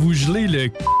avoir à vous geler le...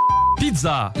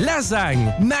 Pizza,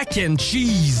 lasagne, mac and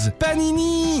cheese,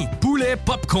 panini, poulet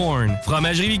popcorn.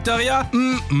 Fromagerie Victoria,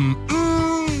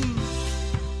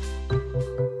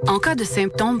 En cas de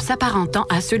symptômes s'apparentant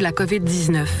à ceux de la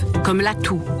COVID-19, comme la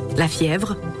toux, la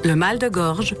fièvre, le mal de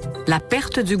gorge, la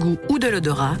perte du goût ou de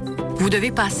l'odorat, vous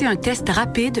devez passer un test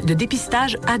rapide de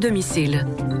dépistage à domicile.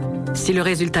 Si le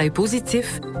résultat est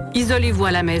positif, isolez-vous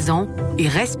à la maison et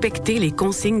respectez les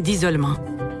consignes d'isolement.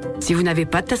 Si vous n'avez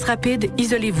pas de test rapide,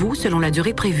 isolez-vous selon la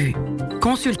durée prévue.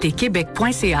 Consultez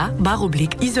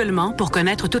québec.ca/isolement pour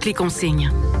connaître toutes les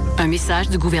consignes. Un message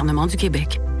du gouvernement du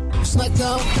Québec.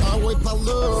 Snackdown, ah ouais, par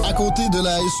là. À côté de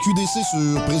la SQDC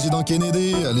sur Président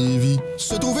Kennedy à Lévis,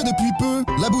 se trouvait depuis peu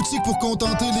la boutique pour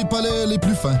contenter les palais les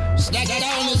plus fins.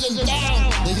 Snackdown is in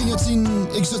town! Des grignotines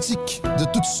exotiques de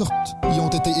toutes sortes y ont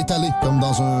été étalées comme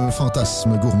dans un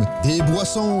fantasme gourmet. Des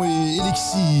boissons et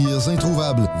élixirs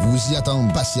introuvables vous y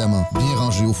attendent patiemment, bien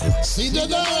rangés au froid. C'est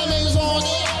dedans la maison!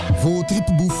 Vos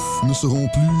tripes bouffe ne seront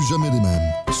plus jamais les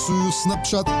mêmes. Sur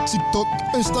Snapchat, TikTok,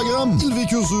 Instagram, ils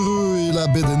vécurent heureux et la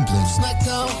bed and pleine.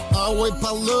 Snackdown, ah ouais,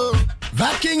 par là.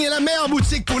 Vapking est la meilleure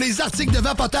boutique pour les articles de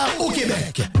vapoteurs au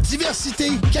Québec.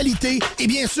 Diversité, qualité et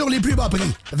bien sûr les plus bas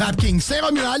prix. Vapking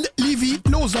Saint-Romuald, Lévis,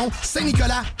 Lauson,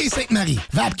 Saint-Nicolas et Sainte-Marie.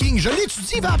 Vapking, je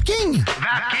l'étudie, Vapking!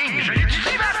 Vapking, je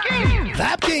l'étudie, Vapking!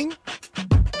 Vapking!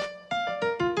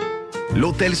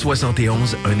 L'Hôtel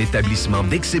 71, un établissement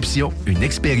d'exception, une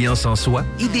expérience en soi,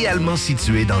 idéalement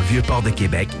situé dans le Vieux-Port de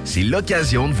Québec, c'est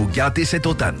l'occasion de vous gâter cet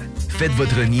automne. Faites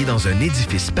votre nid dans un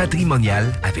édifice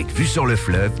patrimonial avec vue sur le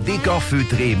fleuve, décor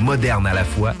feutré et moderne à la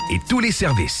fois et tous les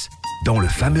services, dont le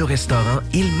fameux restaurant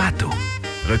Il Mato.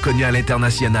 Reconnu à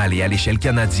l'international et à l'échelle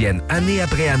canadienne année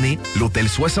après année, l'Hôtel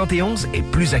 71 est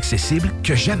plus accessible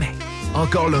que jamais.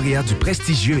 Encore lauréat du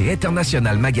prestigieux et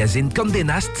international magazine Condé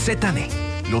Nast cette année.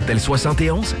 L'Hôtel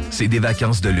 71, c'est des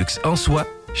vacances de luxe en soi,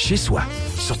 chez soi.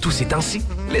 Surtout ces temps-ci,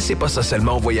 laissez pas ça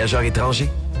seulement aux voyageurs étrangers.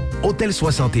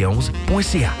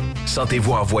 Hôtel71.ca.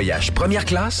 Sentez-vous en voyage première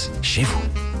classe chez vous.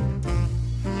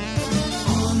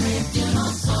 On est bien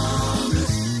ensemble,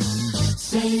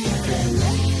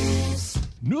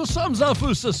 Nous sommes en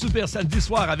feu ce super samedi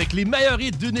soir avec les meilleurs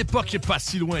hits d'une époque pas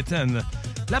si lointaine.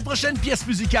 La prochaine pièce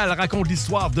musicale raconte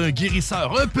l'histoire d'un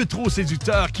guérisseur un peu trop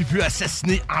séducteur qui fut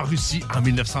assassiné en Russie en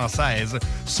 1916.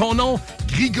 Son nom,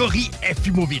 Grigori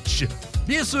Efimovitch.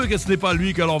 Bien sûr que ce n'est pas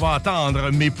lui que l'on va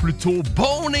entendre, mais plutôt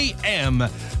Boney M,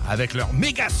 avec leur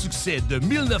méga succès de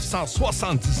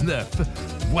 1979.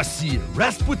 Voici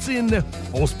Rasputin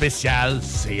au spécial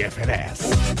CFLS.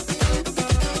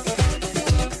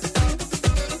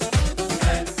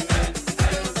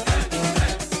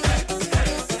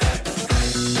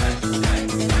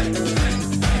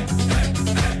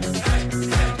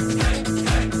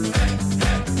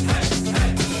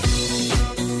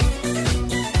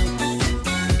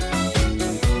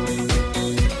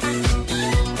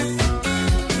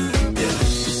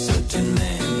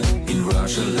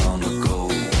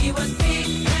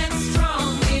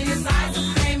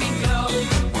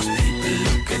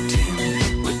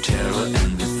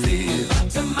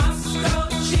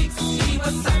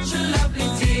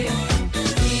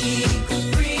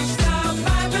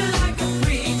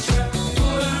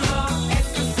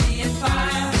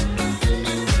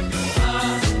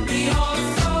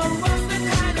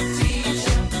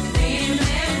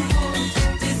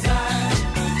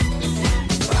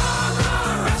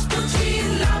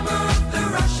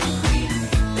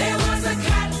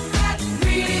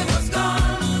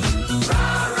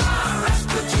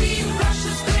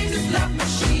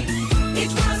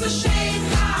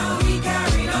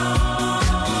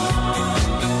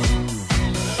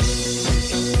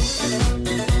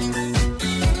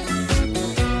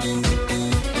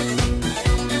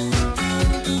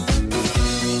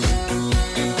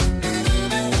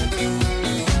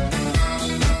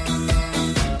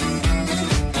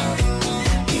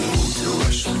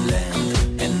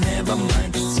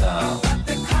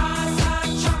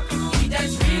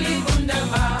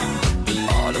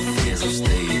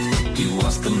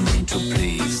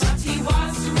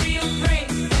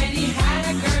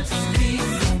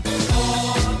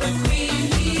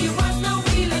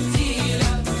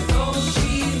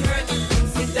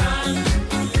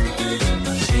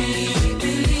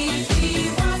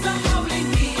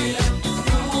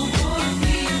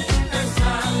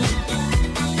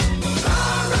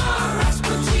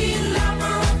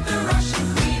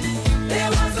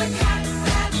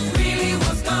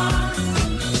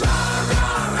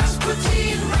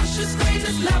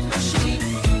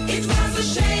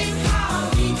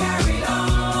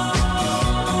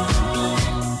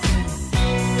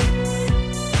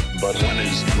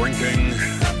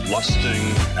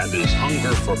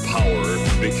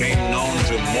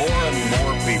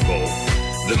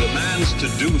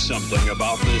 Something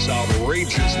about this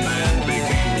outrageous man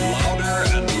became louder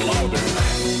and louder.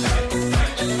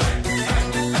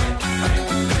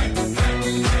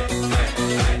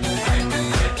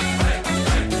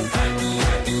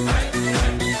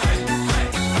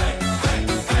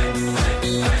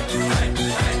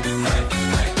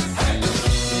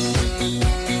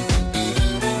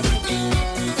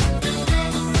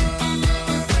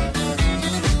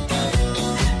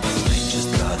 Just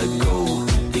gotta go,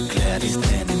 declared his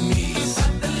enemies.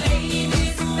 But the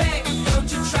ladies beg.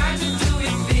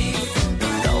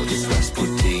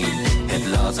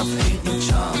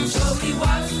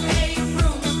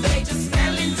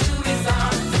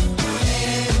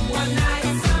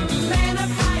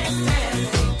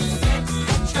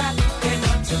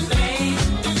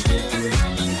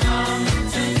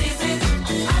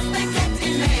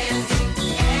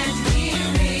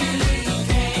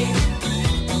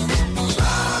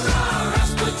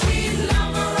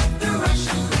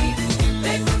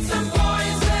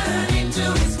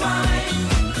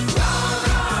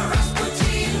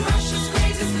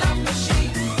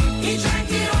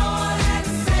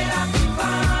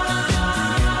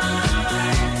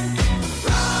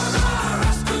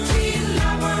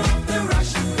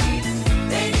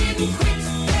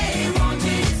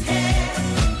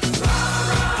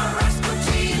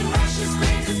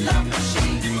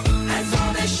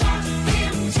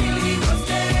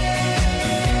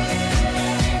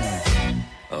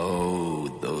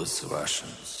 us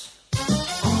Russians.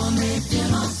 On est bien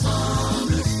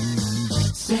ensemble,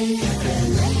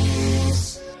 CFLS.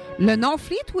 Le nom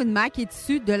Fleetwood Mac est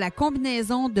issu de la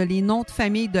combinaison de les noms de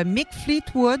famille de Mick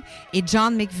Fleetwood et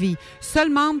John McVie, seul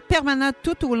membre permanent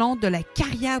tout au long de la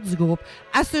carrière du groupe.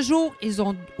 À ce jour, ils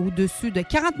ont au-dessus de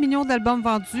 40 millions d'albums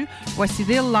vendus. Voici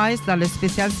Little Lies dans le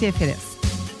spécial CFLS.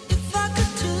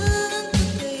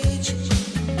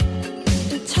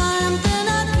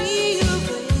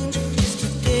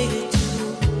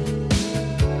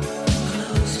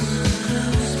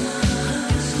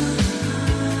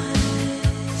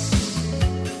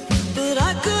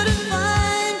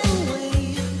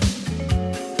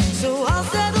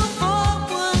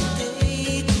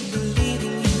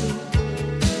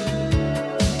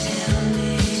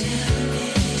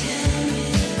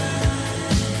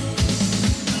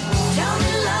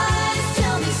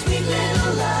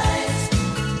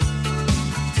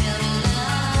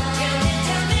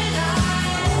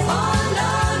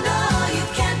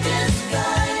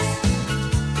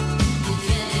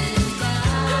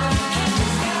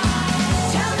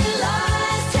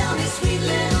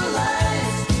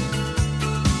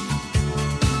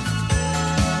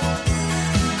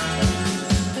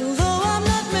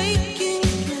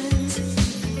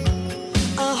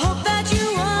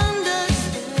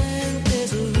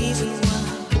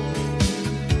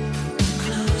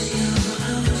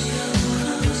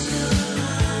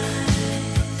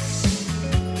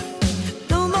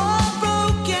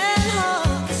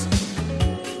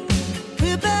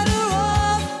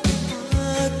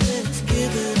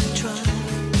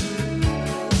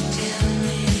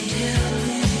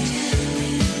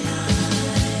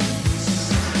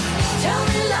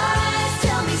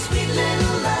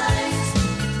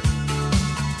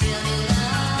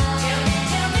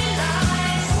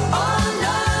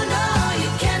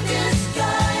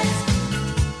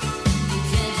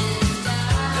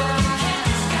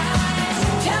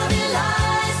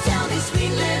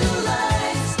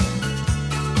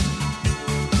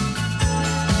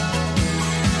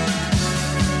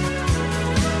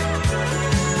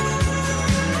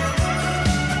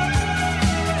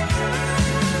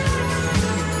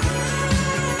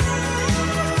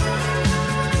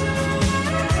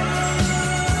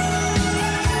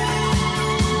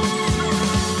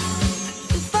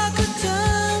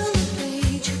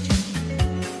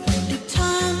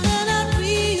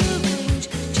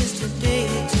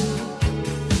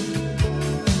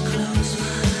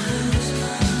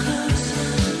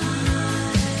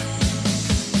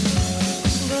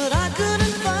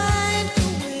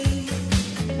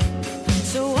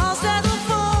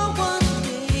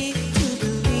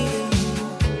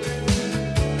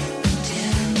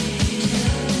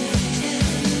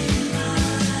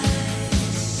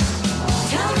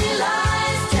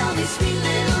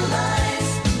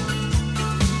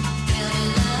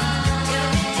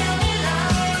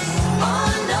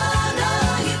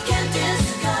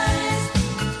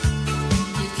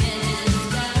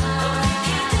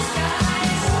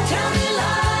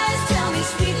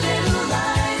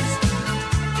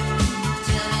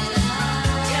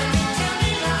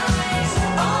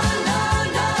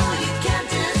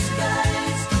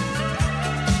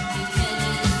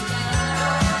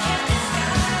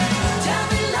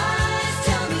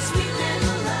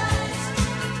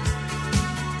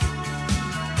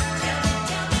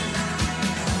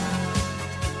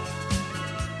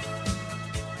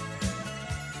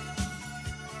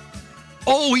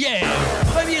 Oh yeah!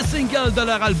 Premier single de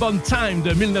leur album Time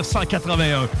de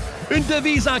 1981. Une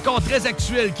devise encore très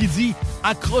actuelle qui dit «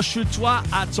 Accroche-toi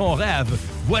à ton rêve ».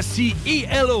 Voici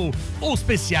ELO au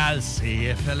spécial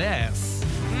CFLS.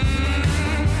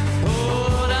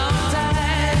 Hold on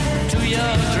tight to your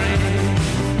dream.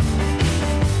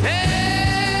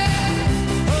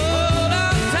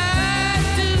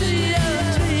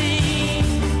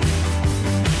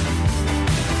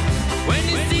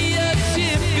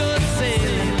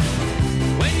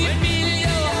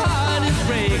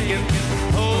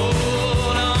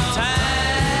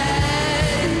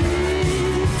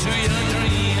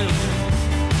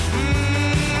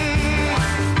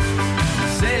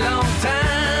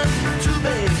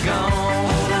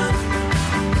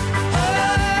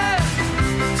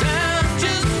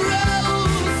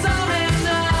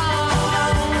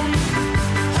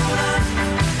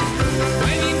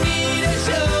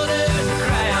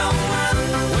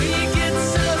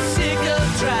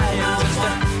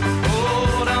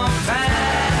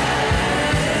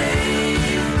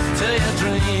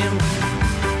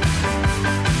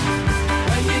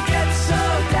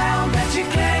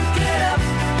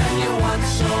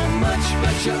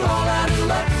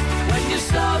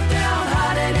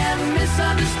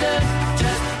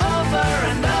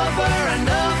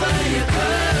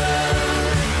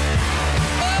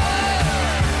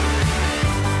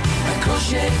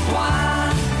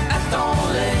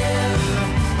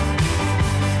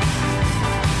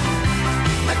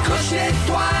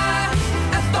 Accroche-toi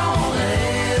à ton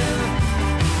rêve.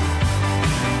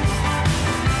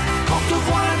 Quand tu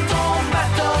vois ton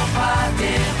bateau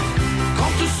partir,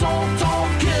 quand tu sens ton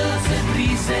cœur se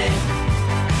briser,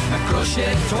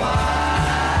 accroche-toi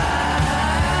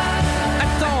à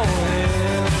ton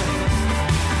rêve.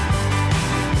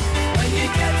 When you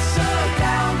get so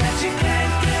down that you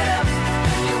can't get up,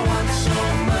 and you want so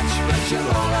much but you're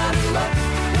all out of luck,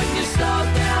 when you're so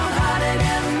downhearted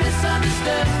and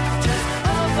misunderstood, just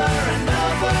over and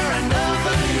over and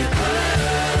over you could.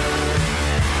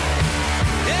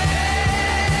 Yeah.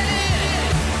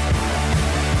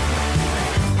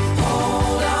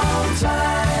 Hold on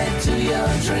tight to your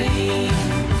dream.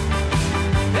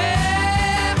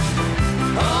 Yeah.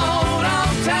 Hold on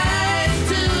tight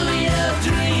to your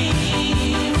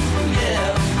dream.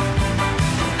 Yeah.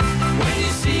 When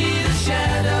you see the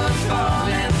shadows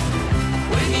falling,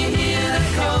 when you hear the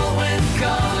cold wind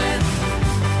calling,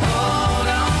 hold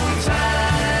on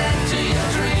tight to your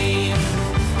dream.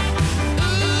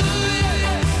 Ooh,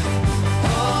 yeah.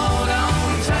 Hold on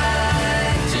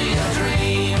tight to your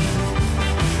dream.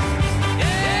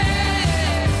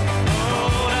 Yeah.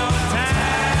 Hold on tight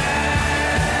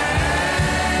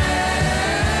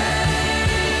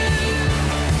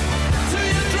to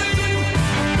your dream.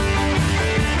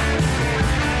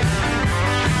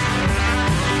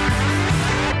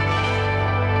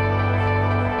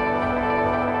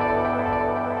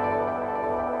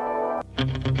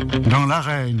 Dans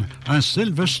l'arène, un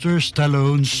Sylvester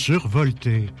Stallone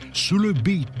survolté sous le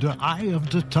beat de Eye of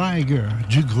the Tiger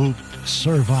du groupe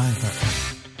Survivor.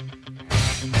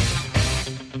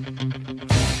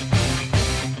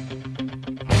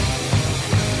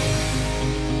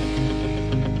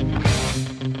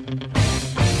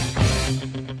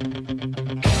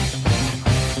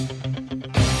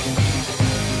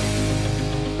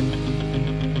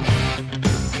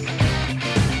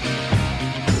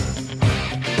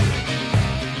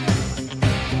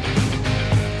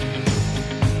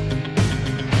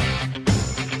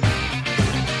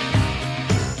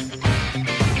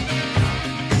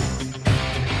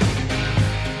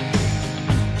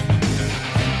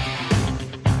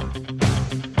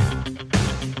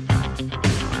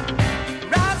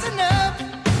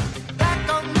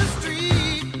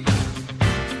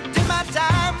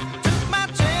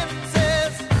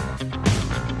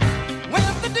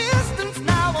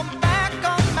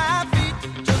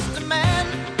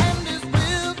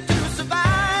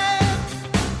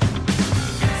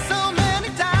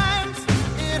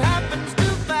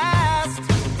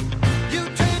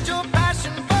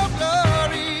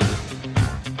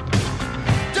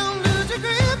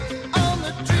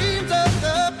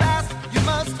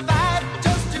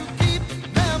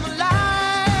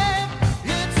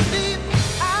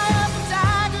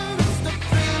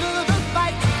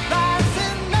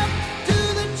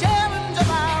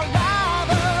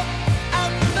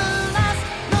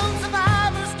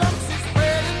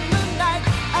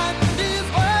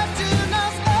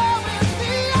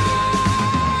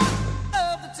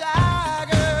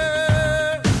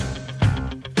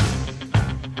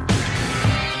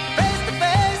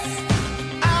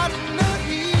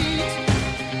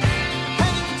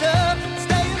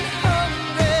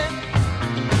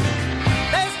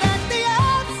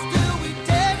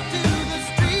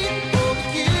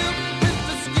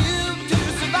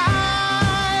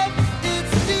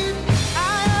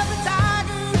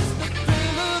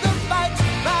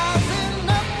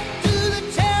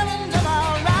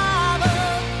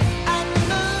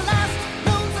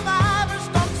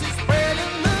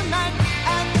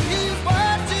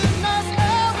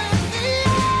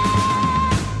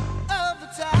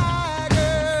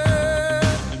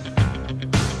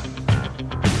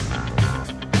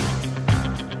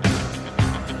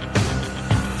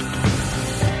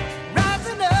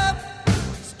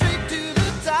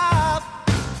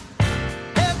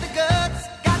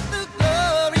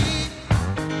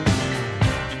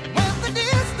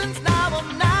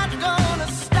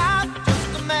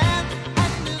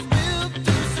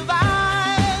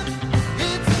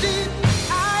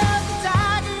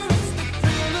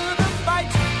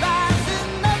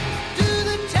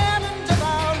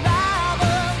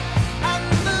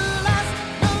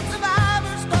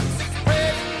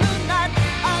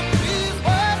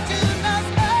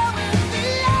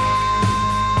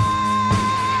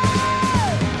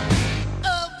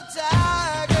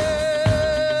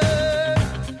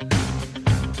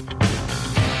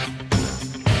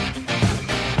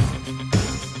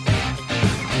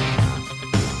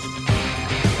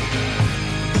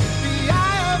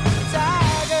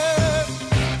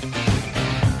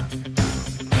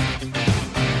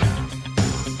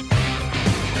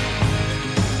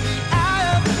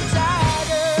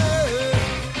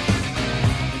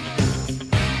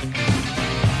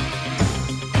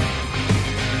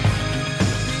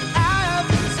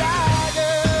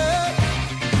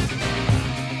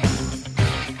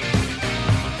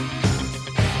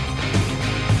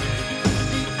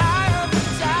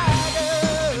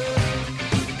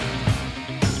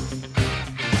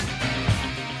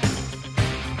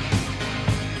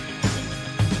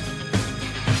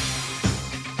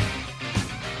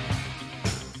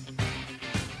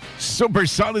 Super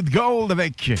Solid Gold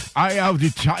avec Eye of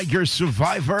the Tiger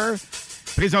Survivor,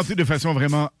 présenté de façon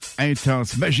vraiment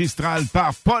intense, magistrale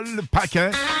par Paul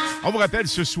Paquin. On vous rappelle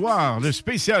ce soir le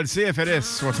spécial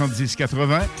CFLS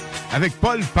 70-80 avec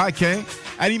Paul Paquin,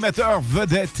 animateur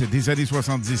vedette des années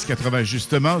 70-80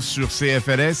 justement sur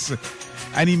CFLS.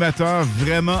 Animateur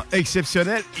vraiment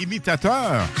exceptionnel,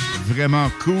 imitateur vraiment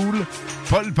cool.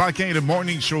 Paul Paquin et le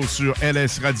Morning Show sur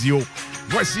LS Radio.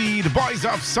 Voici The Boys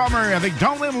of Summer avec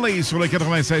Don Lindley sur le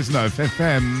 96.9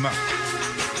 FM.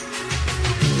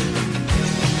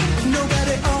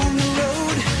 Nobody on the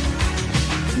road,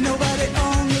 nobody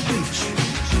on the beach.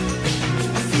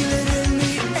 I feel it in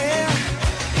the air,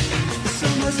 the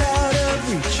summer's out of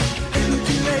reach.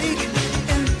 Empty lake,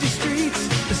 empty streets,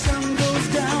 the sun goes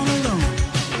down alone.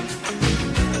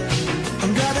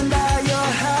 I'm driving by your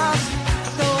house,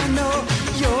 though I know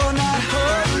you're not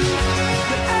home.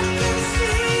 But I can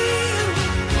see you,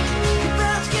 your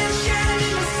brown skin shining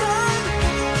in the sun.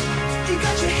 You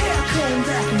got your hair combed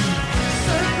back and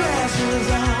sunglasses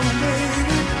on,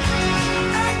 baby.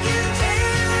 I can tell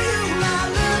you my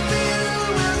love for you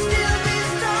will still be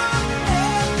strong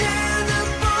after the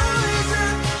boys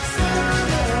of summer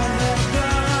have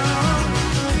gone.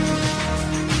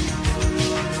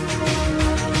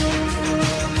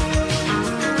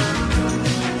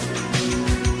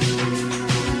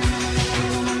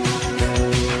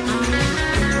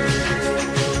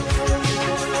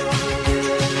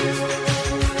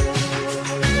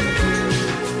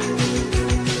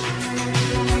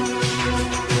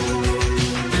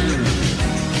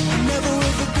 Never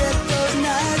will forget those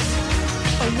nights.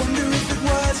 I wonder if it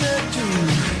was a dream.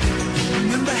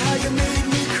 Remember how you made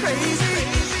me crazy?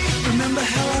 Remember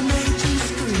how I made you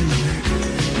scream?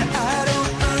 Now I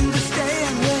don't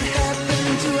understand what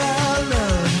happened to our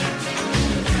love.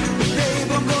 But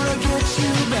babe, I'm gonna get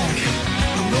you back.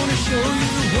 I'm gonna show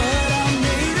you what I'm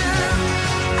made of.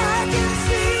 I can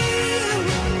see you,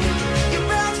 your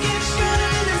brown skin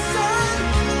shining in the sun.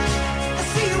 I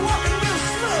see you walking real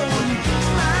slow and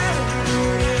smiling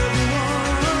at everyone.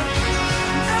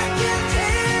 I can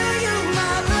tell you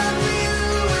my love for you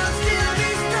will still be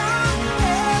strong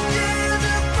after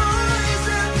the boys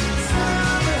of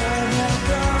summer have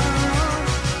gone.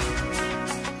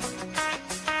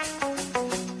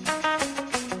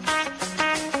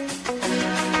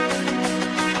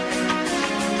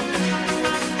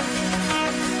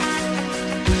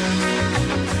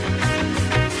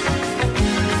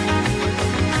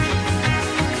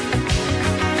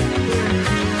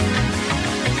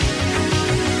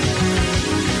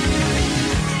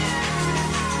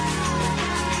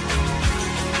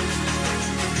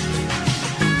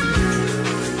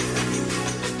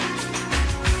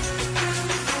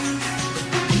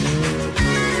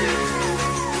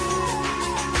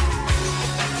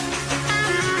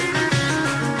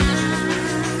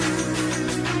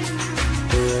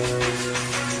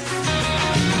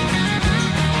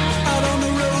 Out on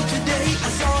the road today, I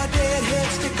saw a deadhead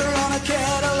sticker on a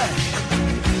Cadillac.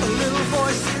 A little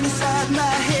voice inside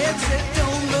my head said,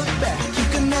 don't look back, you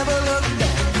can never look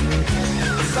back.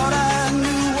 I thought I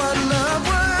knew what love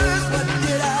was, what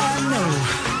did I know?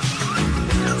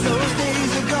 Those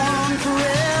days are gone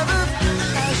forever,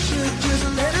 I should just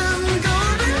let them go.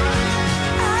 But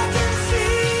I can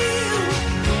see you,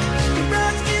 your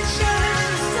brown skin shining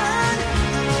in the sun.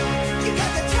 You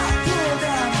got the top pulled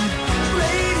down,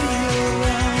 radio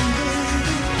on, baby.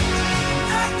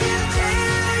 I can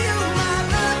tell you my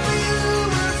love for you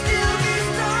will still be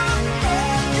strong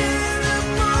after the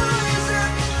boys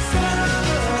of summer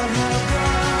have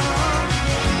gone.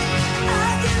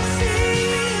 I can see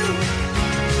you,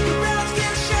 your brown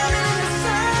skin shining in the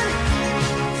sun.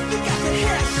 You got the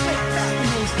hair slicked back and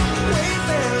those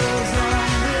wayfarers on,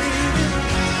 baby.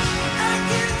 I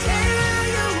can tell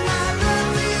you my love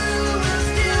for you will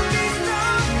still be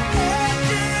strong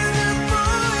after the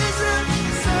boys of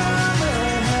summer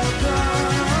have gone.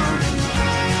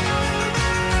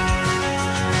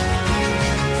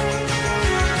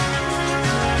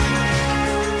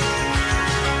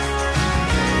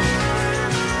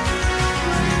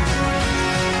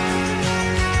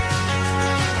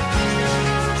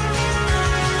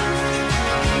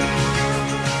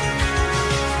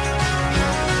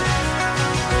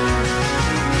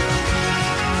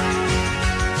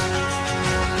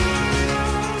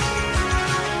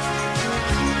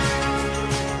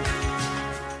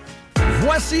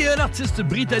 Voici un artiste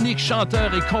britannique,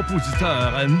 chanteur et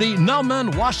compositeur, né Norman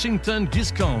Washington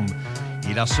Giscombe.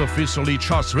 Il a surfé sur les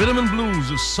charts Rhythm and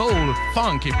Blues, Soul,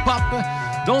 Funk et Pop,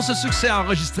 dont ce succès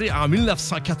enregistré en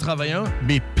 1981,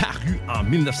 mais paru en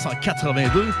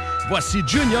 1982. Voici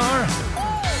Junior.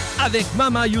 avec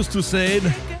Mama Used to Say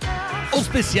au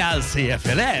spécial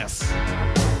CFLS.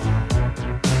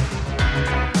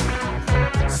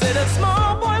 Said a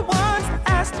small boy once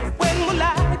asked, when will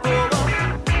I grow up?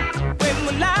 When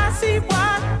will I see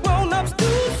what grown-ups do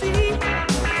see?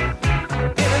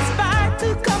 In his fight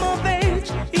to come of age,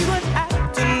 he would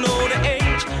have to know the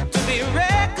age to be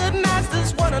recognized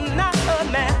as one and not a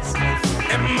mass.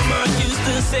 And Mama used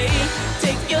to say,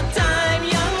 take your time,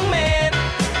 young man.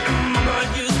 And Mama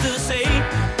used to say,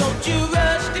 don't you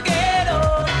rush to get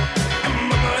old. And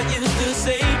Mama used to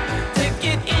say, take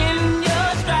it in your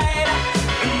stride.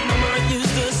 And Mama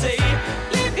used to say,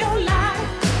 live your life.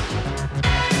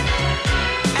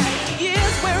 As the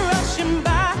years were rushing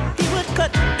by, he would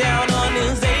cut down on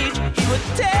his age. He would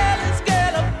tell his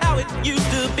girl of how it used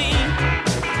to be.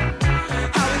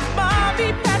 How his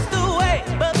Bobby passed away,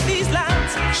 but these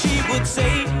lines she would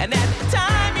say, and at the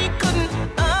time he couldn't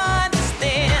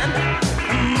understand.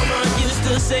 Mama used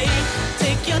to say,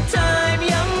 take your time,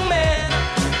 young man.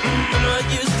 Mama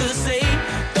used to say,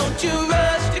 don't you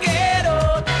rush to get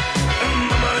old.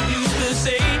 Mama used to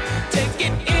say, take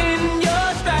it in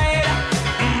your stride.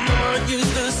 Mama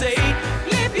used to say,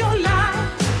 live your life.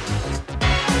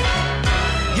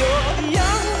 You're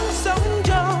young, so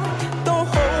enjoy, don't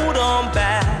hold on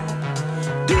back.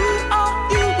 Do all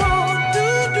you want to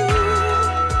do.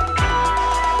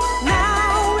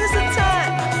 Now is the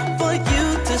time for you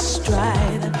to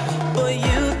stride, for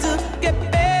you to get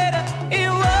better in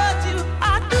what you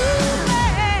are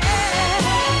doing.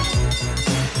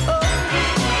 Oh.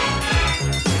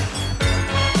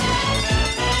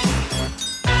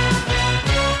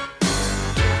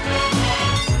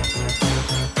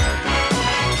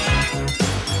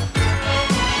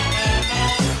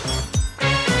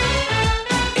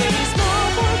 A small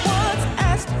boy once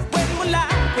asked, when will I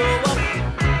grow up?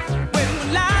 When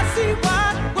will I see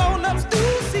what grown-ups do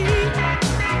see?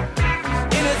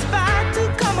 In his fight to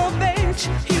come of age,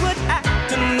 he would have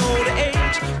to know the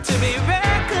age to be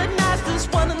recognized as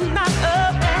one and not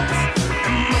a mass.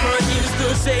 Mama used to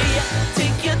say,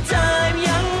 take your time,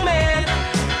 young man.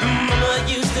 Mama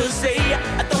used to say,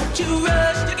 don't you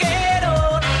rush to get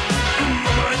old.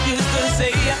 Mama used to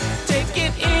say, take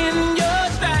it in your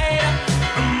stride.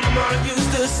 Mama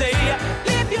used to say,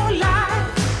 live your life.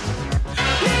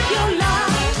 Live your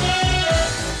life.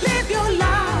 Live your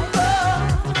life. Oh.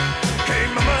 Hey,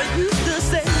 Mama used to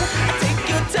say, take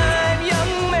your time,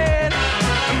 young man.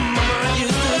 Mama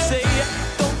used to say,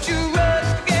 don't you rush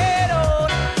to get old.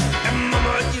 And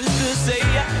Mama used to say,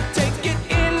 take it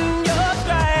in your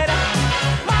stride.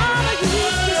 Mama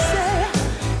used to say,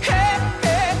 hey,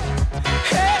 hey,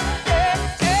 hey, hey,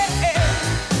 hey, hey.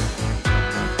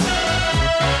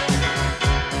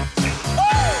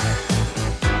 Oh!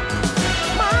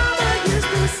 Mama used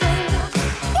to say,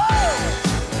 oh!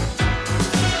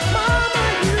 Mama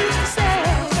used to say,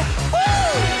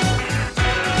 oh!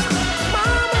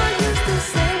 Mama used to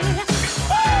say,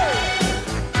 oh!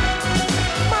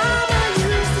 Mama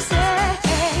used to say.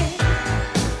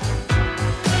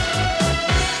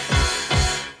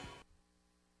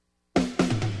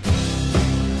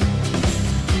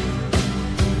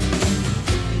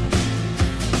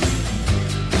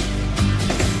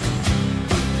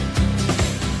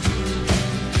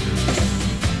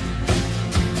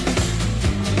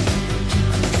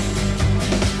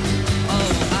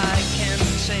 Oh, I can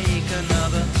take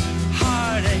another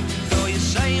heartache. Though you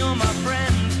say you're my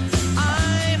friend,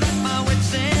 I'm at my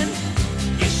wit's end.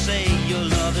 You say your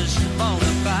love is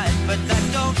bona fide, but that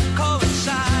don't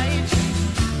coincide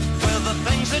with the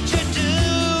things that you do.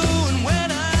 And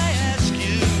when I ask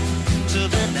you to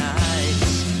be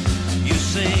nice, you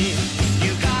say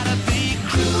you gotta be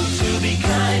cruel to be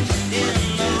kind, in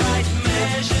the right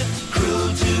measure. Cruel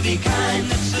to be kind,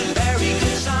 that's a very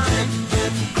good sign.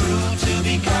 Cruel to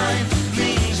be kind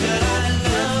means that I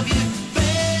love you,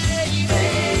 baby.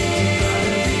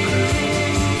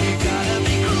 You gotta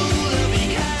be cruel to be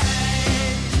kind.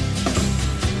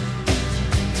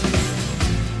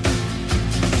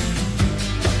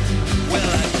 Well,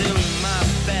 I do my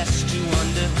best to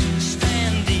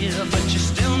understand, dear, but you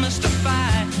still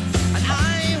mystify. And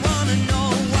I wanna know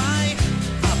why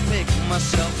I pick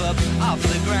myself up off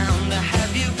the ground.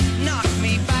 Have you knocked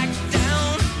me back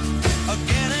down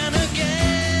again and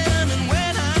again? And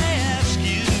when I ask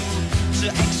you to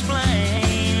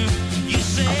explain, you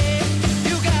say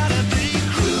you gotta be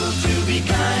cruel to be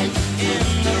kind, in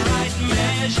the right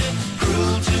measure.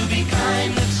 Cruel to be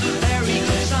kind, that's a very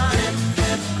good sign.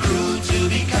 Cruel to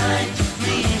be kind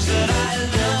means that I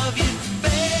love you,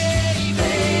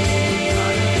 baby.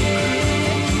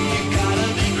 You gotta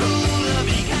be cruel to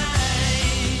be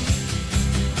kind.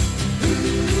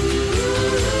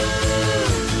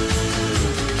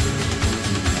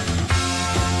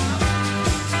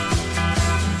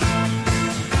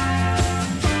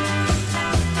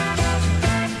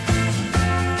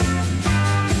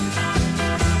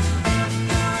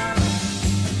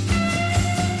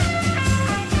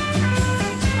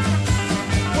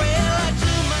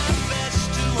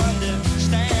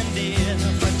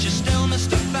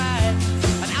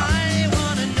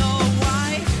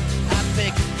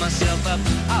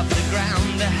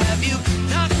 ground to have you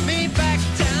knock me back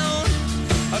down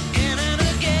again and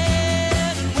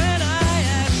again. And when I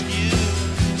ask you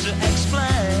to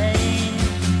explain,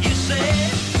 you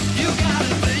say you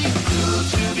gotta be cruel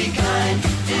to be kind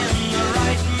in the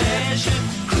right measure.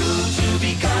 Cruel to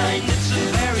be kind, it's a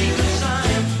very good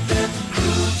sign.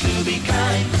 Cruel to be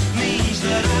kind means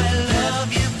that I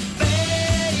love you,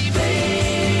 baby.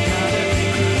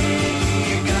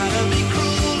 You gotta be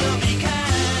cruel to be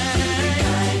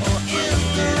kind, or in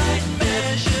the right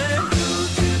measure. Cruel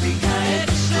to be kind,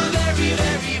 it's a very,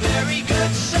 very, very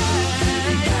good sign.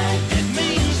 It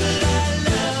means that I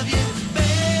love you,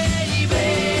 baby.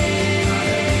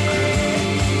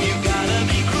 You gotta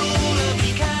be cruel to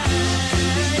be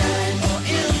kind, or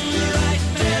in the right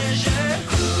measure.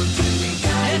 Cruel to be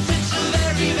kind, it's a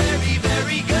very, very,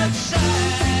 very good sign.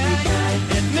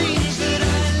 It means that I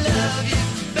love you,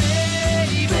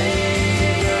 baby.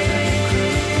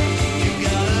 You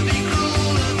gotta be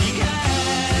cruel to be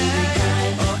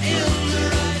kind, or in the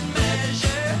right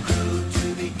measure. Cruel to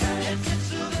be kind,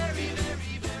 it's a very,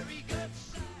 very, very good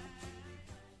sign.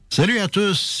 Salut à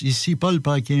tous, ici Paul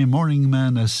Paquin, Morning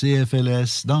Man à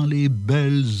CFLS dans les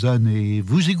belles années.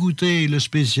 Vous écoutez le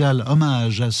spécial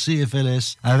hommage à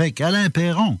CFLS avec Alain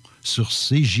Perron sur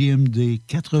CJMD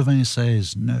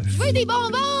 96.9. Je veux des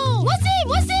bonbons! Voici!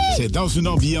 C'est dans une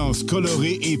ambiance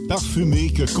colorée et parfumée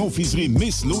que Confiserie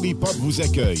Miss Lollipop vous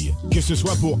accueille. Que ce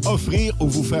soit pour offrir ou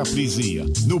vous faire plaisir,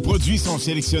 nos produits sont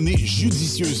sélectionnés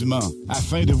judicieusement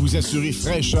afin de vous assurer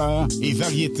fraîcheur et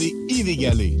variété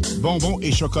inégalée. Bonbons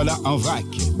et chocolat en vrac,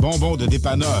 bonbons de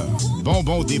dépanneur,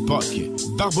 bonbons d'époque,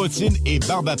 barbotines et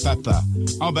barbe à papa,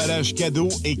 emballage cadeau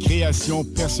et création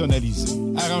personnalisée,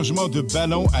 arrangement de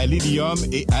ballons à l'hélium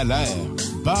et à l'air,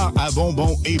 bar à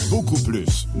bonbons et beaucoup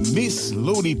plus. Miss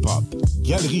Lollipop,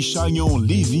 Galerie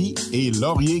Chagnon-Lévis et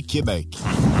Laurier, Québec.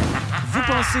 Vous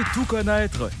pensez tout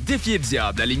connaître? Défiez le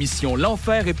diable à l'émission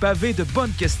L'Enfer est pavé de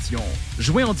bonnes questions.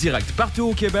 Jouez en direct partout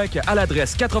au Québec à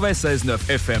l'adresse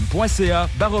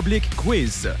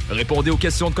 969fm.ca/quiz. Répondez aux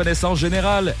questions de connaissances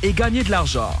générales et gagnez de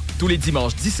l'argent. Tous les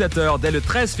dimanches 17h dès le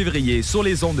 13 février sur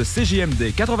les ondes de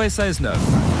CJMD 96.9.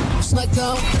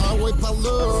 Snackdown, ah ouais, par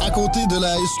là. À côté de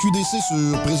la SQDC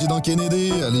sur Président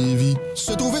Kennedy à Lévis,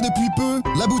 se trouvait depuis peu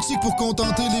la boutique pour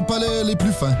contenter les palais les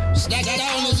plus fins.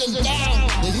 Snackdown is in town!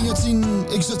 Des grignotines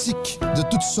exotiques de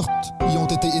toutes sortes y ont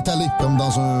été étalées comme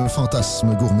dans un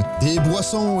fantasme gourmet. Des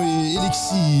boissons et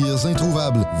élixirs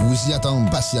introuvables vous y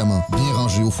attendent patiemment, bien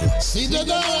rangés au froid. C'est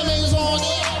dedans la maison!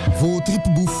 Vos tripes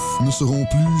bouffe ne seront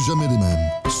plus jamais les mêmes.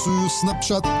 Sur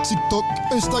Snapchat, TikTok,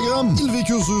 Instagram, ils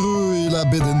vécurent heureux et la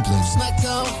bed and pleine.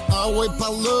 Snackdown, ah ouais,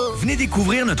 par là. Venez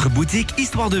découvrir notre boutique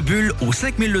Histoire de Bulle au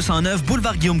 5209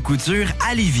 Boulevard Guillaume Couture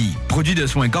à Lévis. Produit de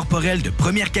soins corporels de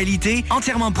première qualité,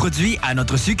 entièrement produit à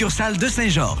notre succursale de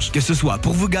Saint-Georges. Que ce soit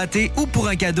pour vous gâter ou pour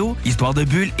un cadeau, Histoire de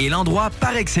Bulle est l'endroit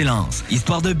par excellence.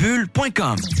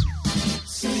 Histoiredebulle.com.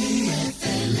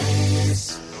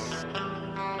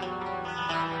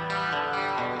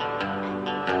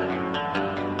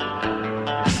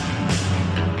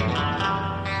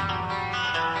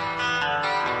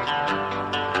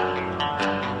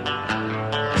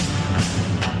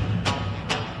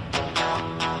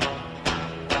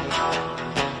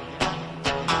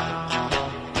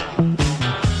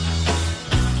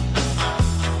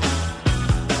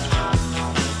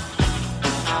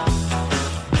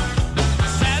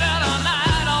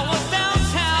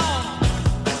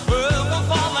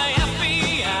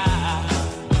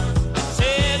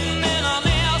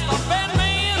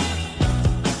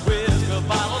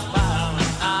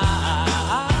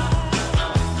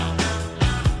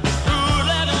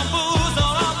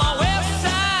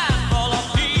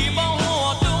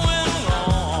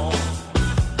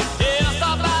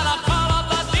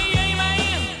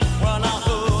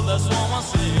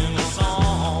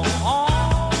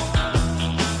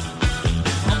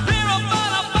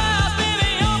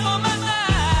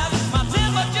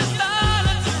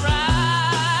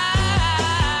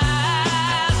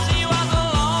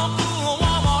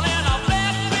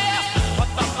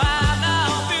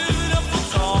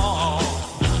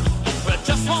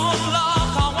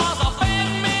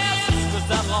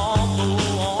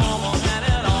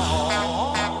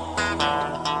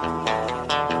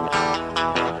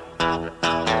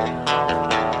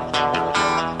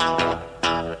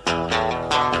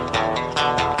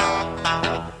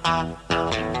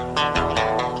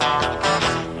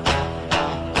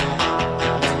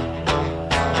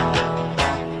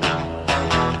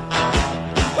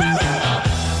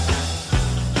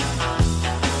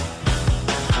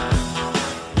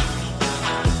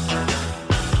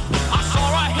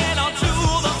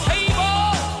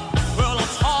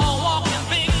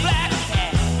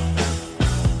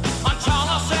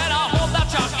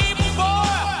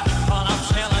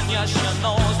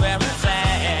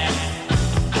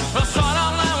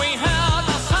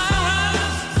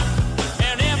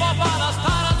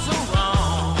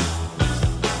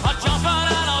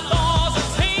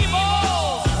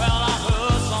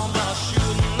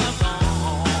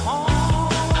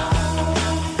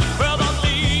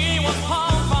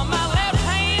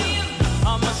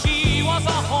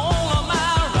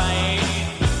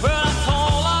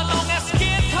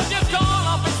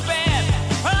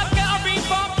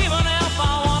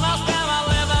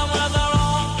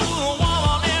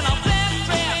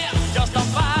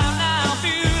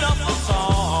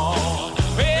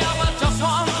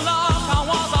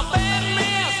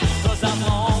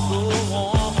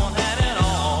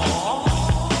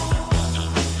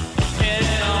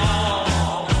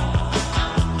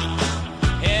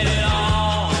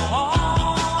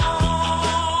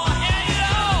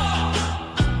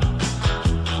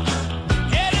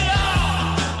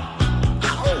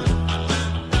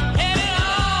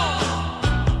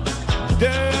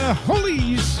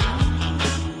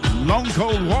 Long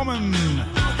Cold Woman.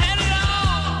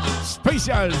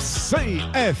 Spécial CFLS.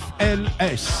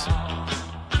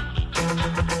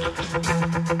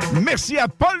 Merci à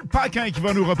Paul Paquin qui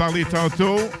va nous reparler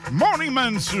tantôt. Morning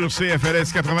Man sur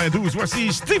CFLS 92.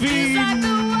 Voici Stevie.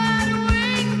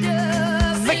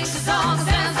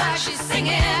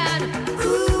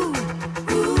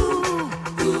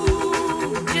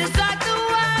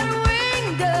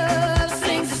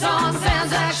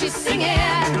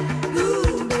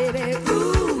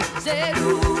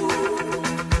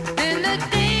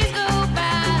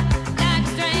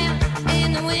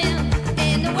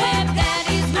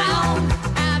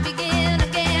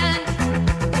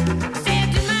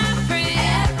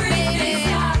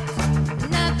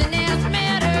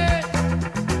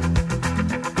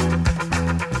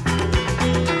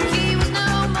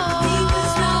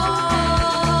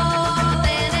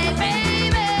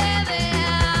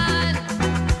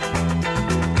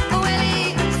 Well,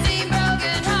 he seemed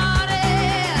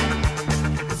broken-hearted.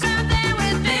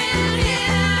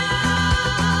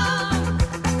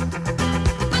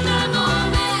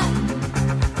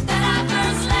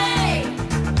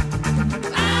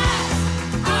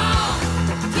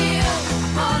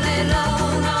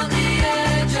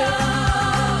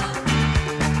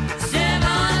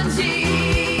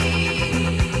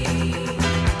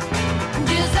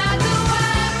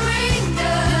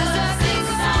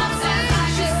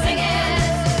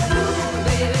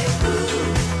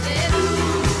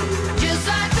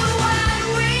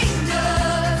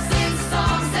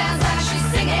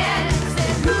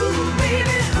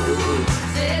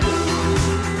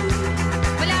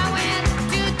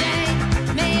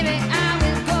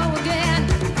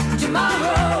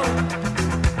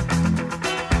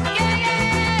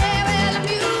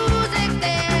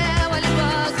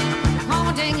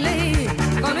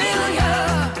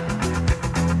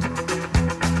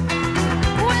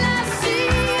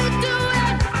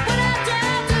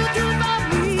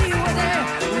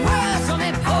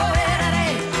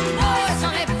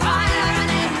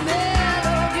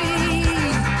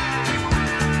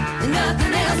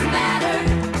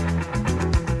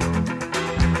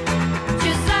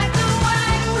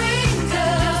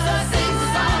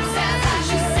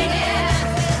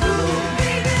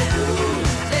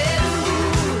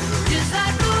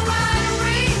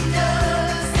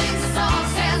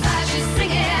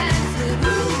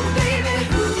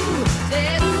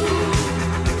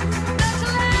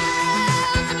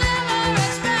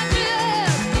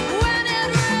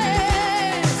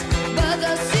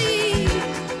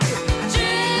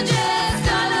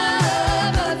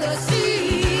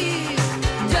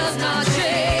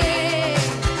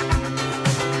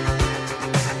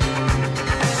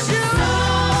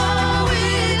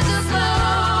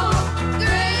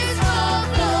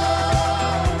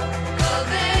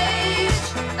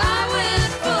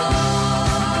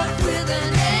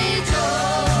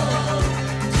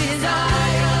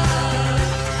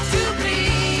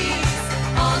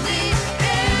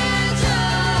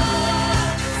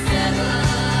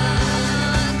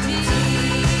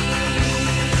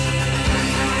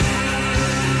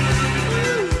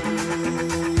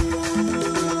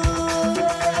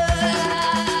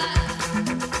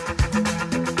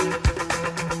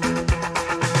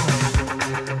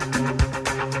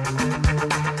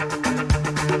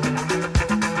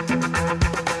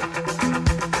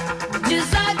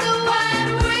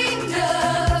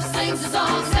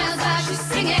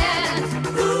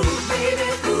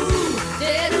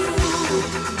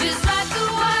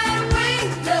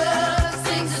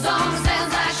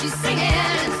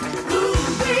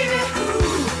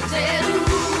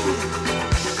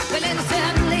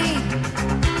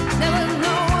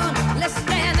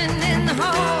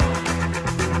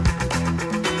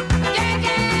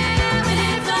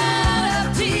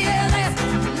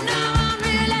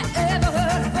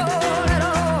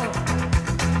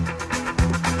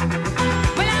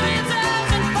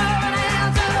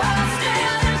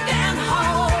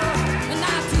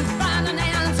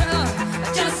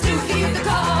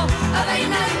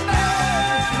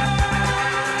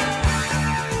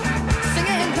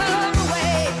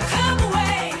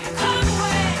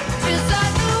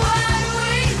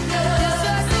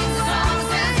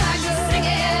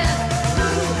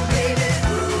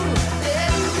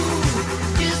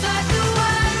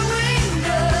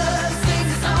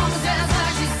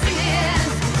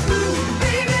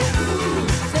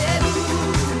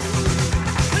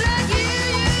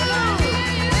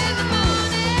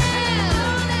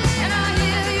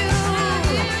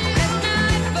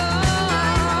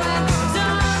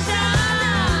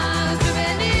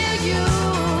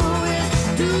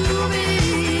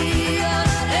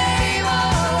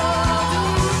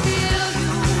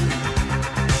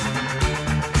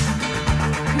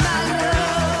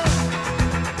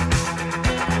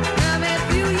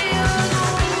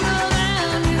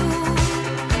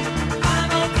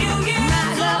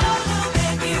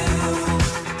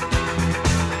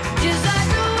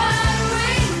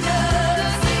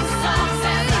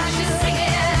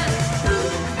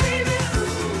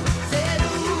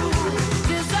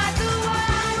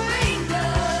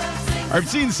 Un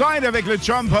petit inside avec le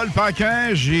chum Paul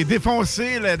Paquin. J'ai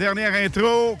défoncé la dernière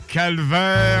intro.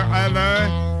 Calvaire,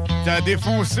 Alain. T'as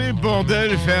défoncé,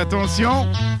 bordel, fais attention.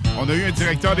 On a eu un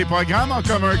directeur des programmes en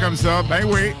commun comme ça. Ben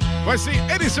oui. Voici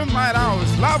Edison Lighthouse.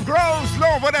 Love Grows. Là,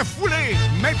 on va la fouler.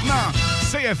 Maintenant,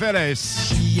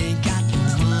 CFLS.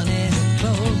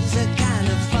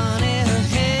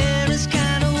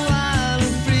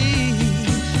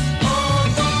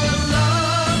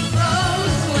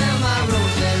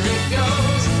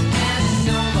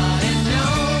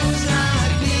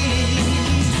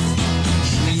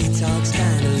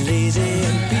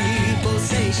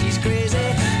 She's crazy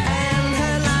and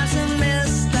her life's a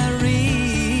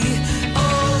mystery.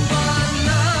 Oh, but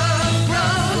love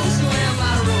grows where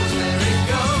my rosemary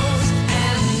goes,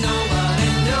 and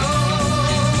nobody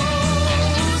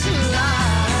knows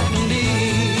like me.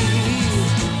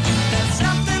 There's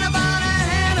something about her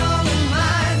head on the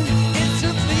mind. It's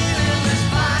a feeling that's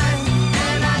fine,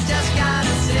 and I just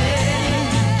gotta say,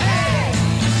 hey,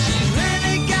 she's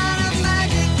really got a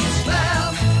magical spell,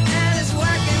 and it's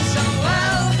working so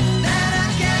well.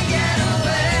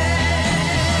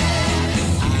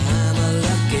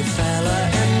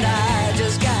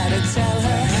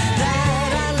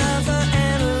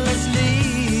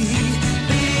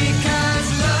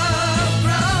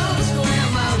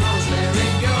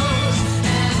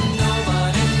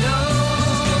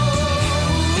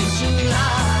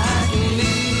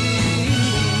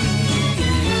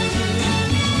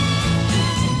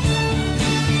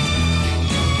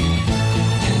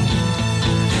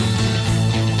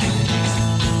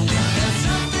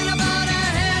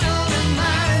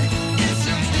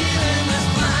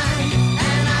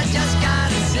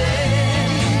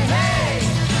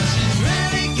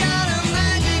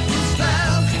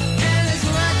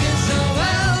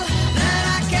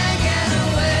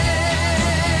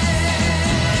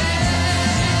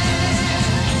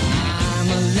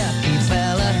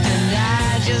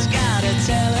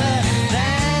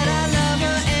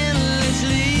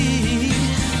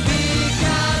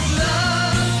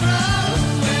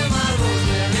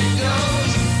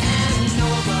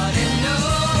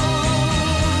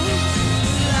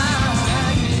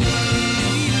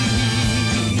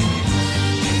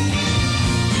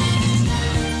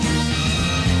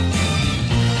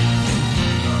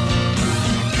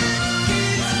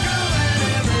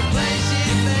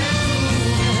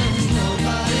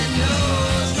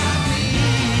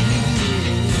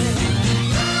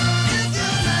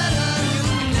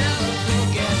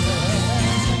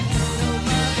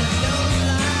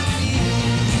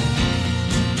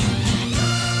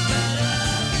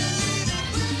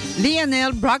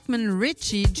 Lionel Brockman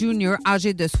Richie Jr.,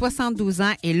 âgé de 72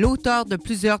 ans, est l'auteur de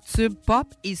plusieurs tubes pop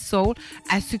et soul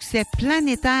à succès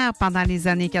planétaire pendant les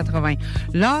années 80.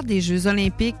 Lors des Jeux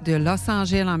olympiques de Los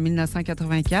Angeles en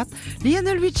 1984,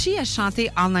 Lionel Richie a chanté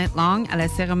All Night Long à la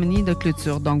cérémonie de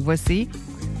clôture. Donc voici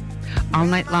All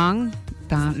Night Long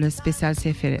dans le spécial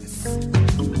CFLS.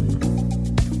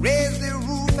 Raise the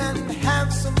roof and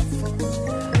have some fun.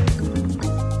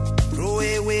 Throw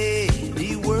away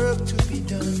the work to be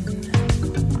done.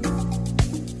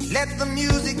 Let the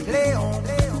music play on.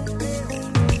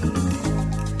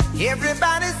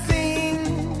 Everybody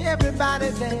sing, everybody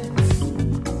dance.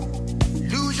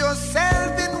 Lose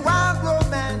yourself in wild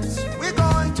romance. We're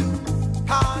going to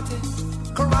party,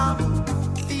 caramba,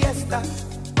 fiesta,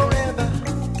 forever.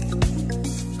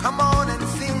 Come on and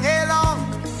sing along.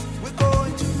 We're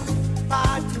going to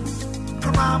party,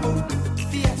 caramba,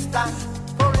 fiesta,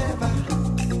 forever.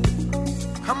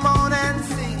 Come on and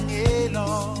sing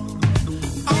along.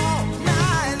 All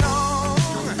night long.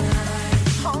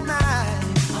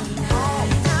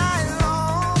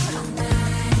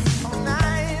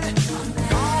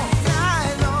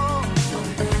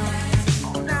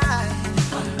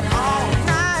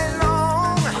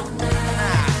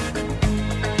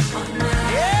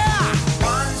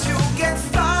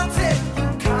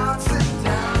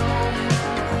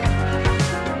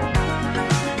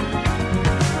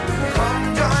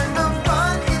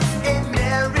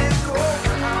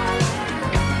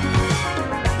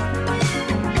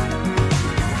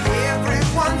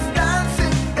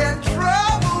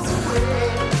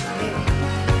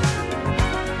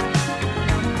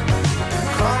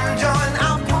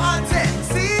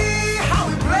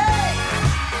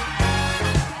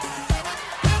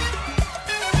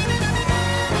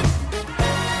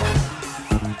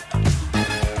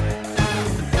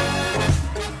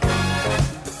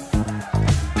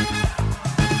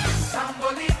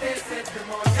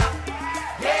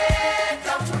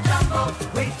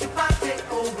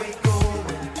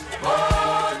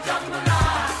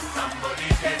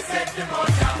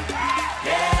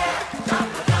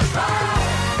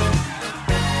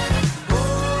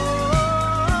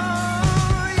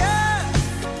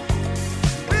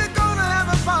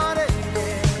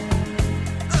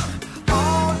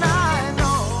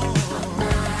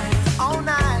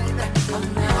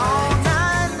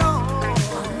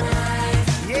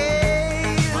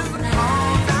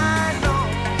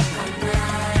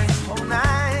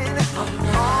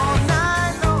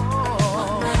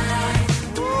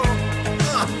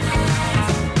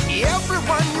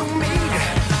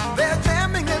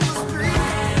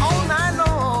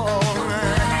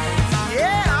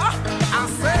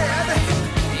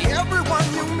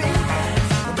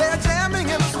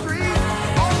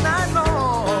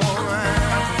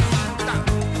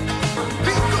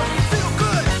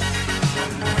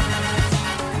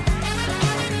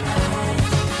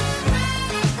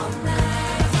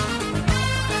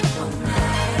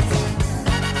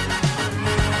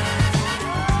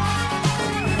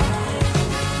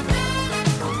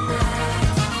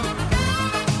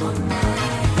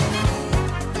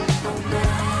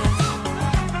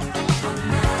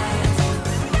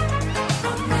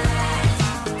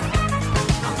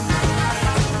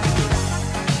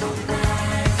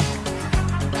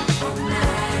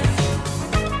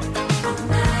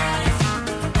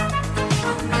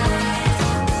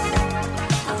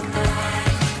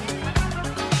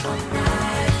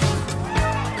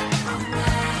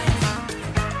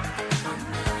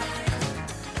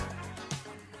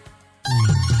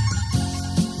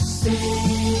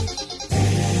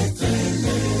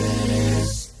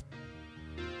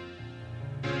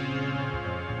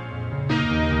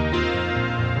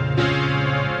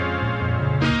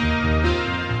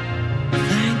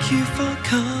 Thank you for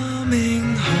coming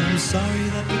home. Sorry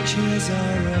that the chairs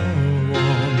are all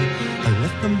warm. I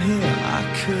left them here, I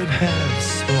could have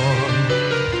sworn.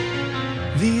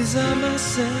 These are my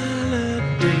salad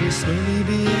days, slowly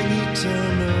being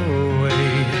eaten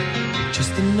away.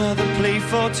 Just another play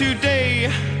for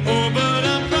today. Oh, but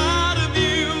I'm proud of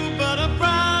you, but I'm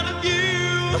proud of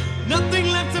you. Nothing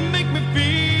left to make me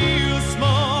feel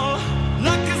small.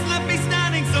 Luck has left me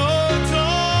standing so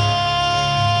tall.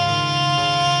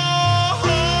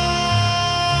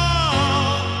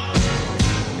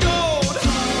 Gold,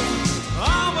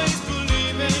 always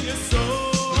believe in your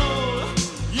soul.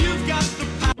 You've got the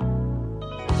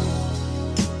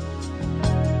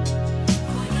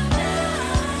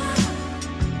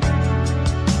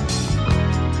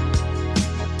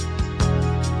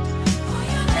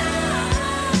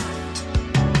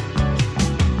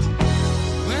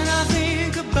When I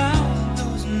think about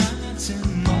those nights in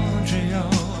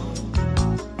Montreal,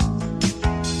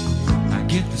 I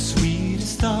get the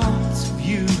sweetest thoughts of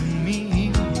you and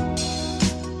me.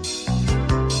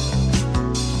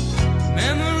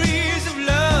 Memories of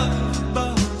love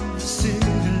above the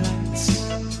city lights.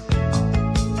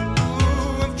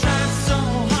 Ooh, I've tried so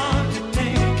hard to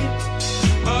take it,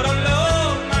 but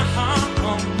alone my heart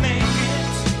won't make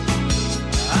it.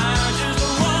 I just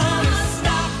wanna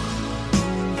stop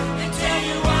and tell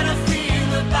you what I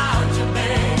feel about you,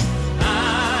 babe.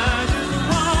 I just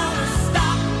wanna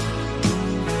stop.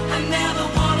 I never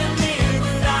wanna live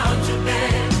without you,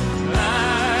 babe. I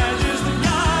just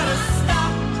gotta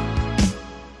stop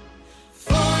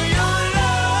for your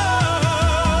love.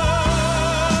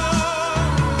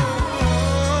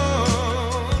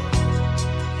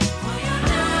 For your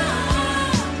love.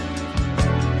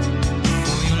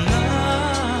 For your love.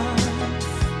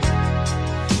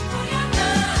 For your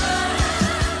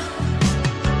love.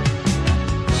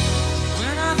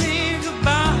 When I think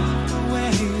about the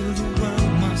way the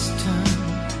world must turn,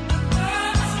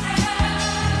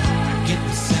 I get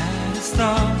the saddest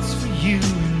thoughts for you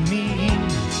and me.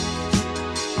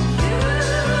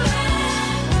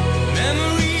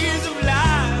 Memories of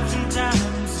life and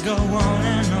times go on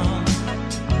and on.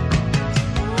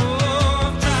 Oh,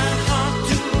 I've tried hard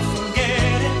to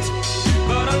forget it,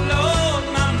 but alone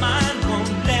my mind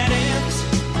won't let it.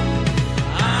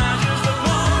 I just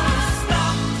wanna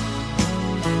stop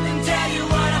and tell you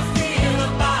what I feel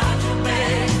about you,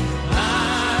 babe.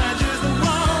 I just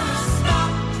wanna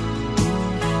stop.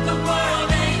 The world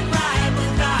ain't right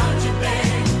without you,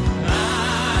 babe. I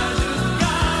just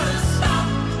gotta stop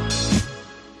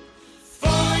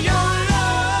for your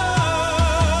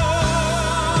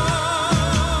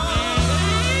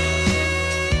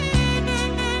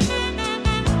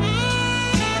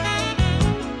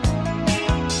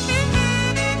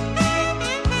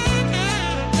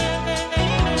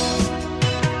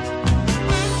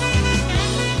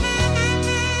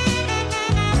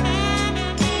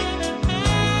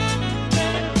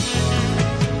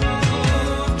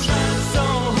Trying so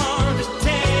hard to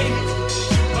take it,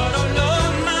 but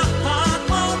alone my heart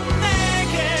won't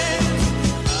make it.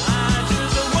 I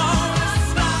just wanna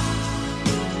stop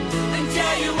and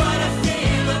tell you what I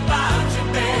feel about you,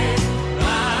 babe.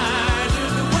 I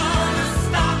just wanna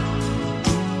stop.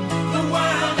 The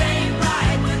world ain't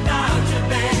right without you,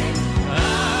 babe. I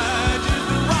just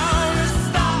wanna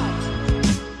stop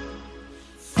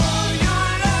for your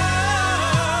love.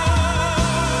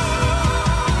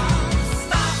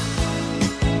 Stop.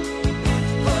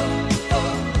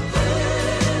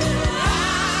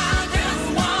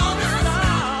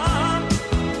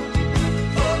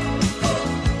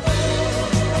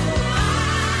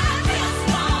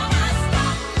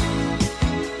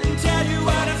 Tell you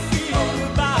what I feel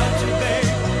about you,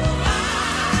 babe.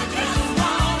 I just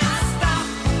wanna stop.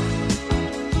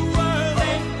 The world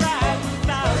ain't right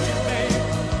without you, babe.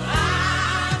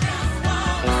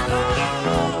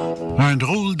 Un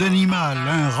drôle d'animal,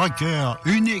 un rocker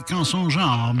unique en son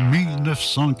genre,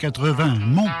 1980.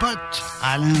 Mon pote,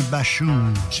 Alain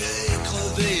Bachung. J'ai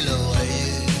crevé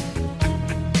l'oreiller.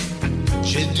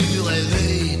 J'ai dû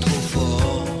rêver trop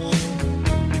fort.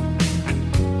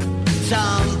 Ça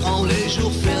me prend les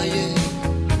jours fériés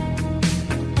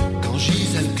quand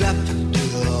Gisèle clappe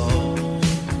dehors.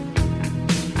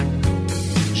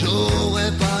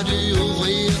 J'aurais pas dû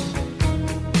ouvrir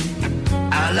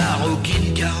à la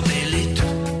roquine carmélite.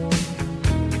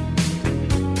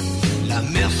 La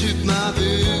mère sup m'a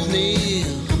vu venir.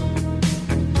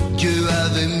 Dieu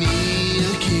avait mis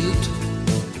un kilt.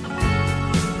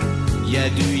 Y a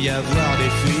dû y avoir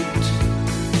des fuites.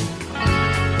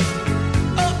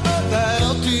 Oh, oh,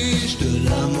 vertige de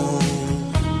l'amour.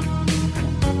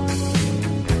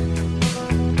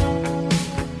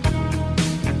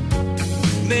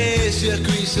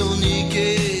 circuits sont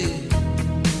niqués.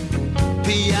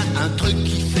 Puis y a un truc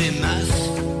qui fait masse.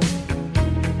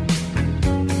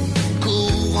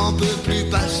 Courant peut plus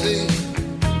passer.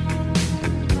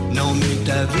 Non mais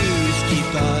t'as vu ce qui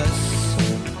passe.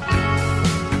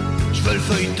 Je veux le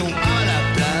feuilleton à la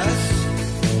place.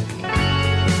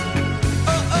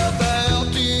 Oh oh,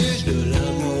 vertige de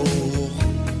l'amour.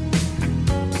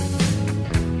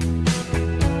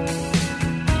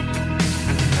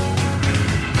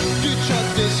 Tu te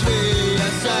chopes tes souhaits à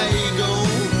Saigon.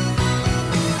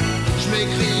 Je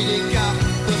m'écris des cartes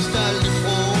postales du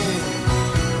front.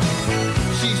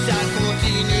 Si ça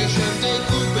continue, je vais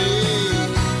découper.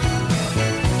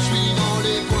 Suivant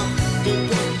les points de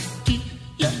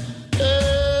pointillés.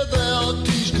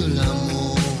 Vertige de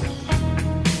l'amour.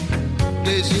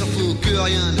 Désir fou que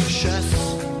rien ne chasse.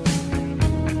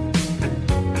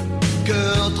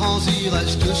 Cœur transi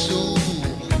reste sourd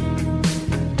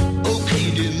au cri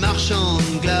du marchand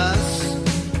de glace.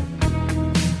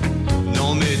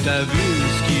 Non mais t'as vu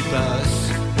ce qui passe.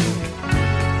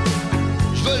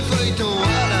 Je veux le feuilleton à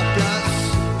la place.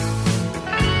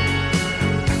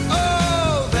 Oh,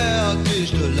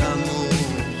 vertige de l'amour.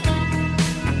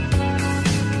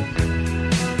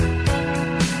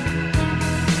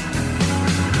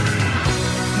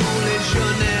 Mon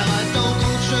légionnaire attend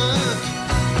qu'on chante.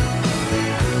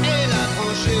 Et la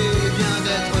tranchée vient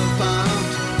d'être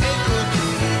peinte. Écoute,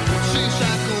 si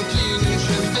ça continue, je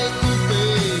vais me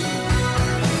découper.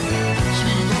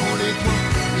 Suivant les points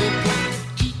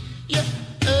qui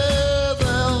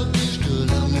vertige de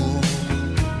l'amour.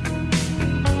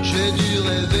 J'ai dû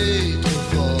rêver trop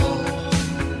fort.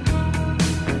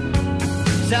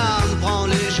 Ça me prend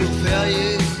les jours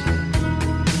fériés.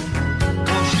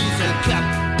 Quand je suis un clap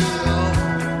dehors.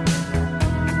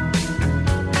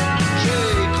 J'ai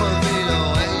crevé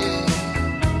l'oreiller.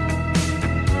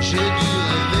 J'ai dû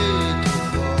rêver trop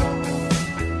fort.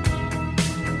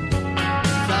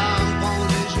 Ça me prend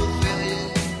les jours fériés.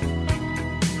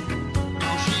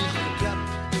 Quand je suis un clap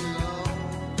dehors.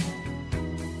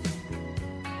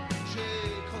 J'ai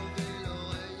crevé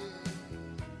l'oreiller.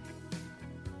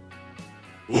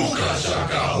 Hookah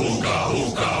chaka, hookah,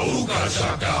 hookah, hookah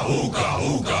chaka, hookah,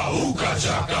 hookah, hookah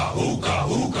chaka, hookah,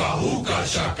 hookah, hookah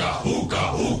chaka, hookah,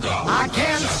 hookah. I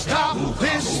can't stop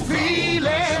this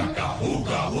feeling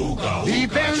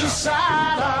deep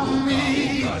inside of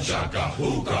me.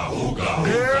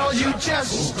 Girl, you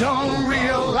just don't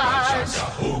realize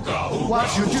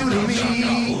what you do to me.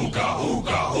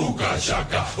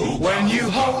 When you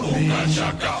hold me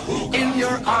in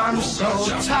your arms so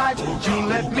tight, you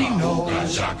let me know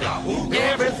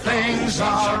everything's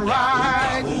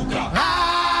alright.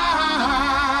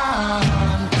 I'm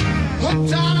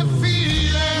hooked on a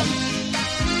feeling.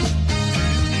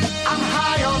 I'm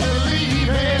high on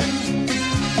believing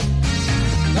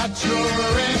that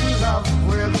you're in love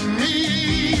with me.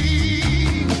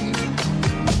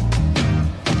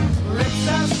 Lips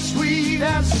as sweet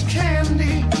as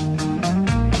candy.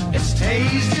 Its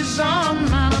taste is on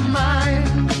my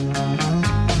mind.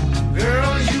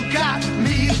 Girl, you got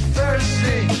me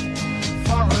thirsty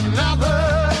for another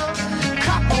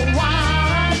cup of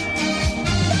wine.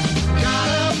 Got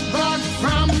a bug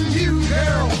from you,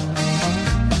 girl,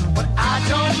 but I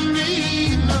don't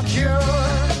need no cure.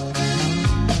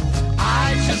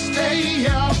 I just stay a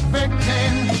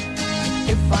victim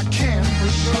if I can for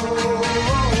sure.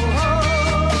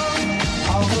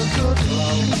 All the good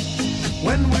love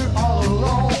when we're all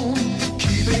alone.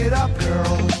 Keep it up,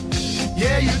 girl.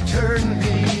 Yeah, you turn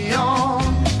me on.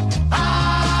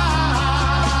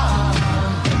 I'm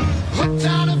hooked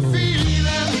on a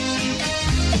feeling.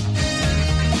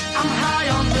 I'm high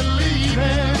on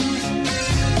believing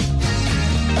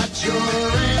that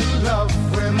you're in love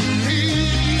with me.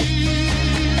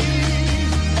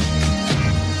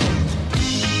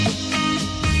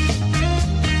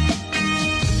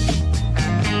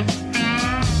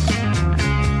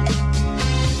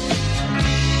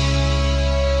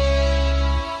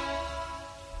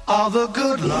 All the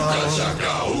good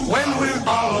love when we're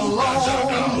all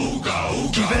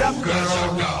alone. Keep it up,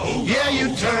 girl. Yeah,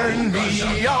 you turn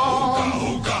me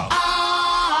on. I'm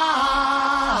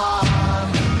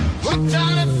hooked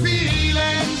on a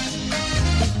feeling.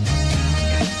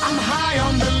 I'm high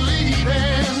on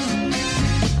believing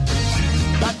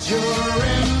that you're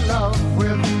in love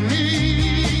with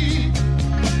me.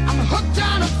 I'm hooked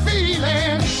on a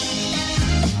feeling.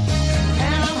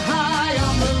 And I'm high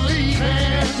on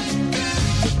believing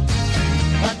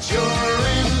that you're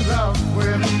in love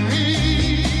with me.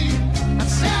 I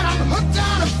said I'm hooked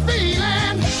on a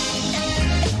feeling.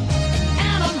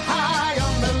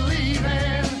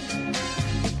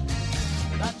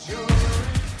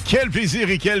 Quel plaisir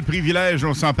et quel privilège,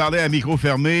 on s'en parlait à micro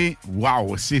fermé.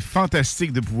 Wow, c'est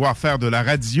fantastique de pouvoir faire de la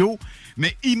radio,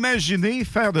 mais imaginez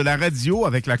faire de la radio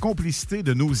avec la complicité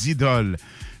de nos idoles.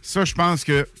 Ça, je pense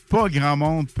que pas grand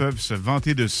monde peut se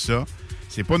vanter de ça.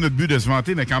 C'est pas notre but de se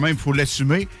vanter, mais quand même, il faut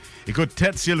l'assumer. Écoute,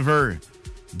 Ted Silver,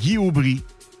 Guy Aubry,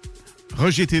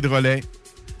 Roger Tédrolet,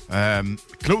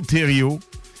 Claude Thériault.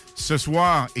 Ce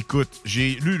soir, écoute,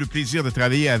 j'ai eu le plaisir de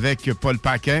travailler avec Paul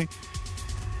Paquin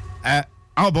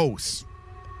en Beauce.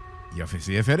 Il a fait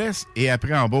CFLS et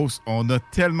après en Beauce, on a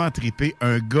tellement trippé.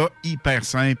 Un gars hyper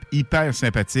simple, hyper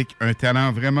sympathique, un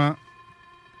talent vraiment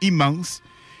immense.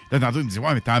 Là, tantôt, il me dit «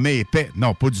 Ouais, mais t'en mets épais. »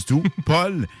 Non, pas du tout.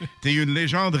 Paul, t'es une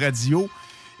légende radio.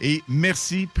 Et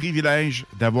merci, privilège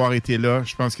d'avoir été là.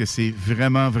 Je pense que c'est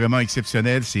vraiment, vraiment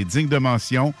exceptionnel. C'est digne de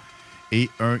mention. Et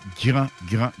un grand,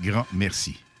 grand, grand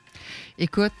merci.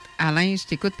 Écoute, Alain, je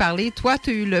t'écoute parler. Toi, tu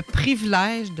as eu le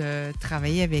privilège de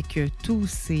travailler avec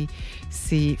tous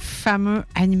ces fameux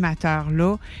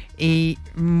animateurs-là. Et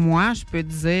moi, je peux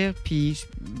te dire, puis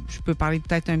je peux parler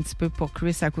peut-être un petit peu pour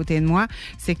Chris à côté de moi,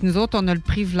 c'est que nous autres, on a le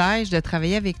privilège de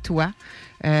travailler avec toi.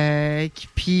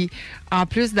 Puis, en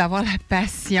plus d'avoir la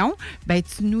passion, ben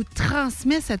tu nous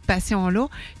transmets cette passion-là.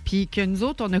 Puis que nous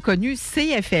autres, on a connu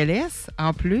CFLS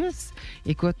en plus.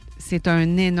 Écoute, c'est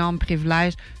un énorme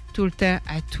privilège. Tout le temps,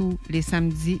 à tous les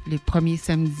samedis, les premiers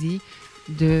samedis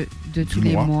de tous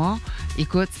les mois.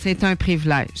 Écoute, c'est un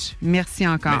privilège. Merci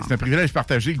encore. Ben, c'est un privilège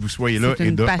partagé que vous soyez là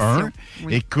et de un.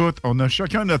 Oui. Écoute, on a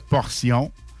chacun notre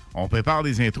portion. On prépare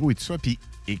des intros et tout ça. Puis,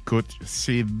 écoute,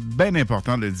 c'est bien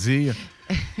important de le dire.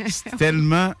 C'est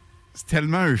tellement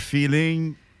un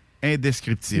feeling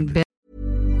indescriptible.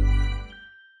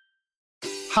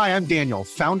 Hi, I'm Daniel,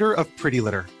 founder of Pretty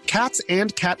Litter. Cats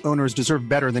and cat owners deserve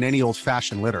better than any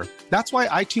old-fashioned litter. That's why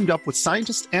I teamed up with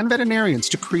scientists and veterinarians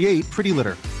to create Pretty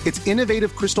Litter. Its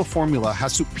innovative crystal formula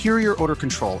has superior odor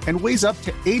control and weighs up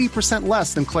to 80%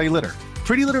 less than clay litter.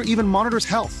 Pretty Litter even monitors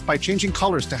health by changing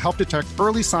colors to help detect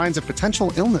early signs of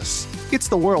potential illness. It's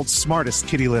the world's smartest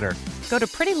kitty litter. Go to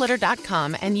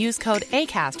prettylitter.com and use code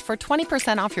ACAST for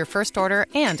 20% off your first order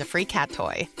and a free cat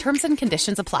toy. Terms and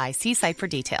conditions apply. See site for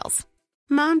details.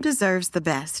 Mom deserves the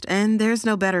best, and there's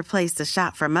no better place to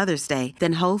shop for Mother's Day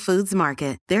than Whole Foods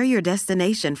Market. They're your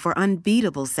destination for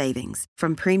unbeatable savings,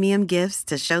 from premium gifts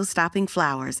to show-stopping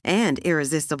flowers and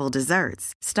irresistible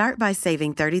desserts. Start by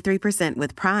saving 33%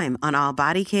 with Prime on all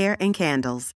body care and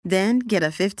candles. Then get a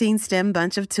 15-stem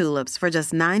bunch of tulips for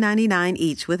just $9.99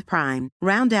 each with Prime.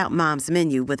 Round out Mom's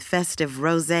menu with festive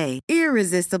rosé,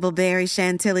 irresistible berry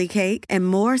chantilly cake, and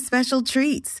more special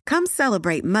treats. Come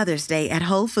celebrate Mother's Day at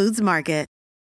Whole Foods Market.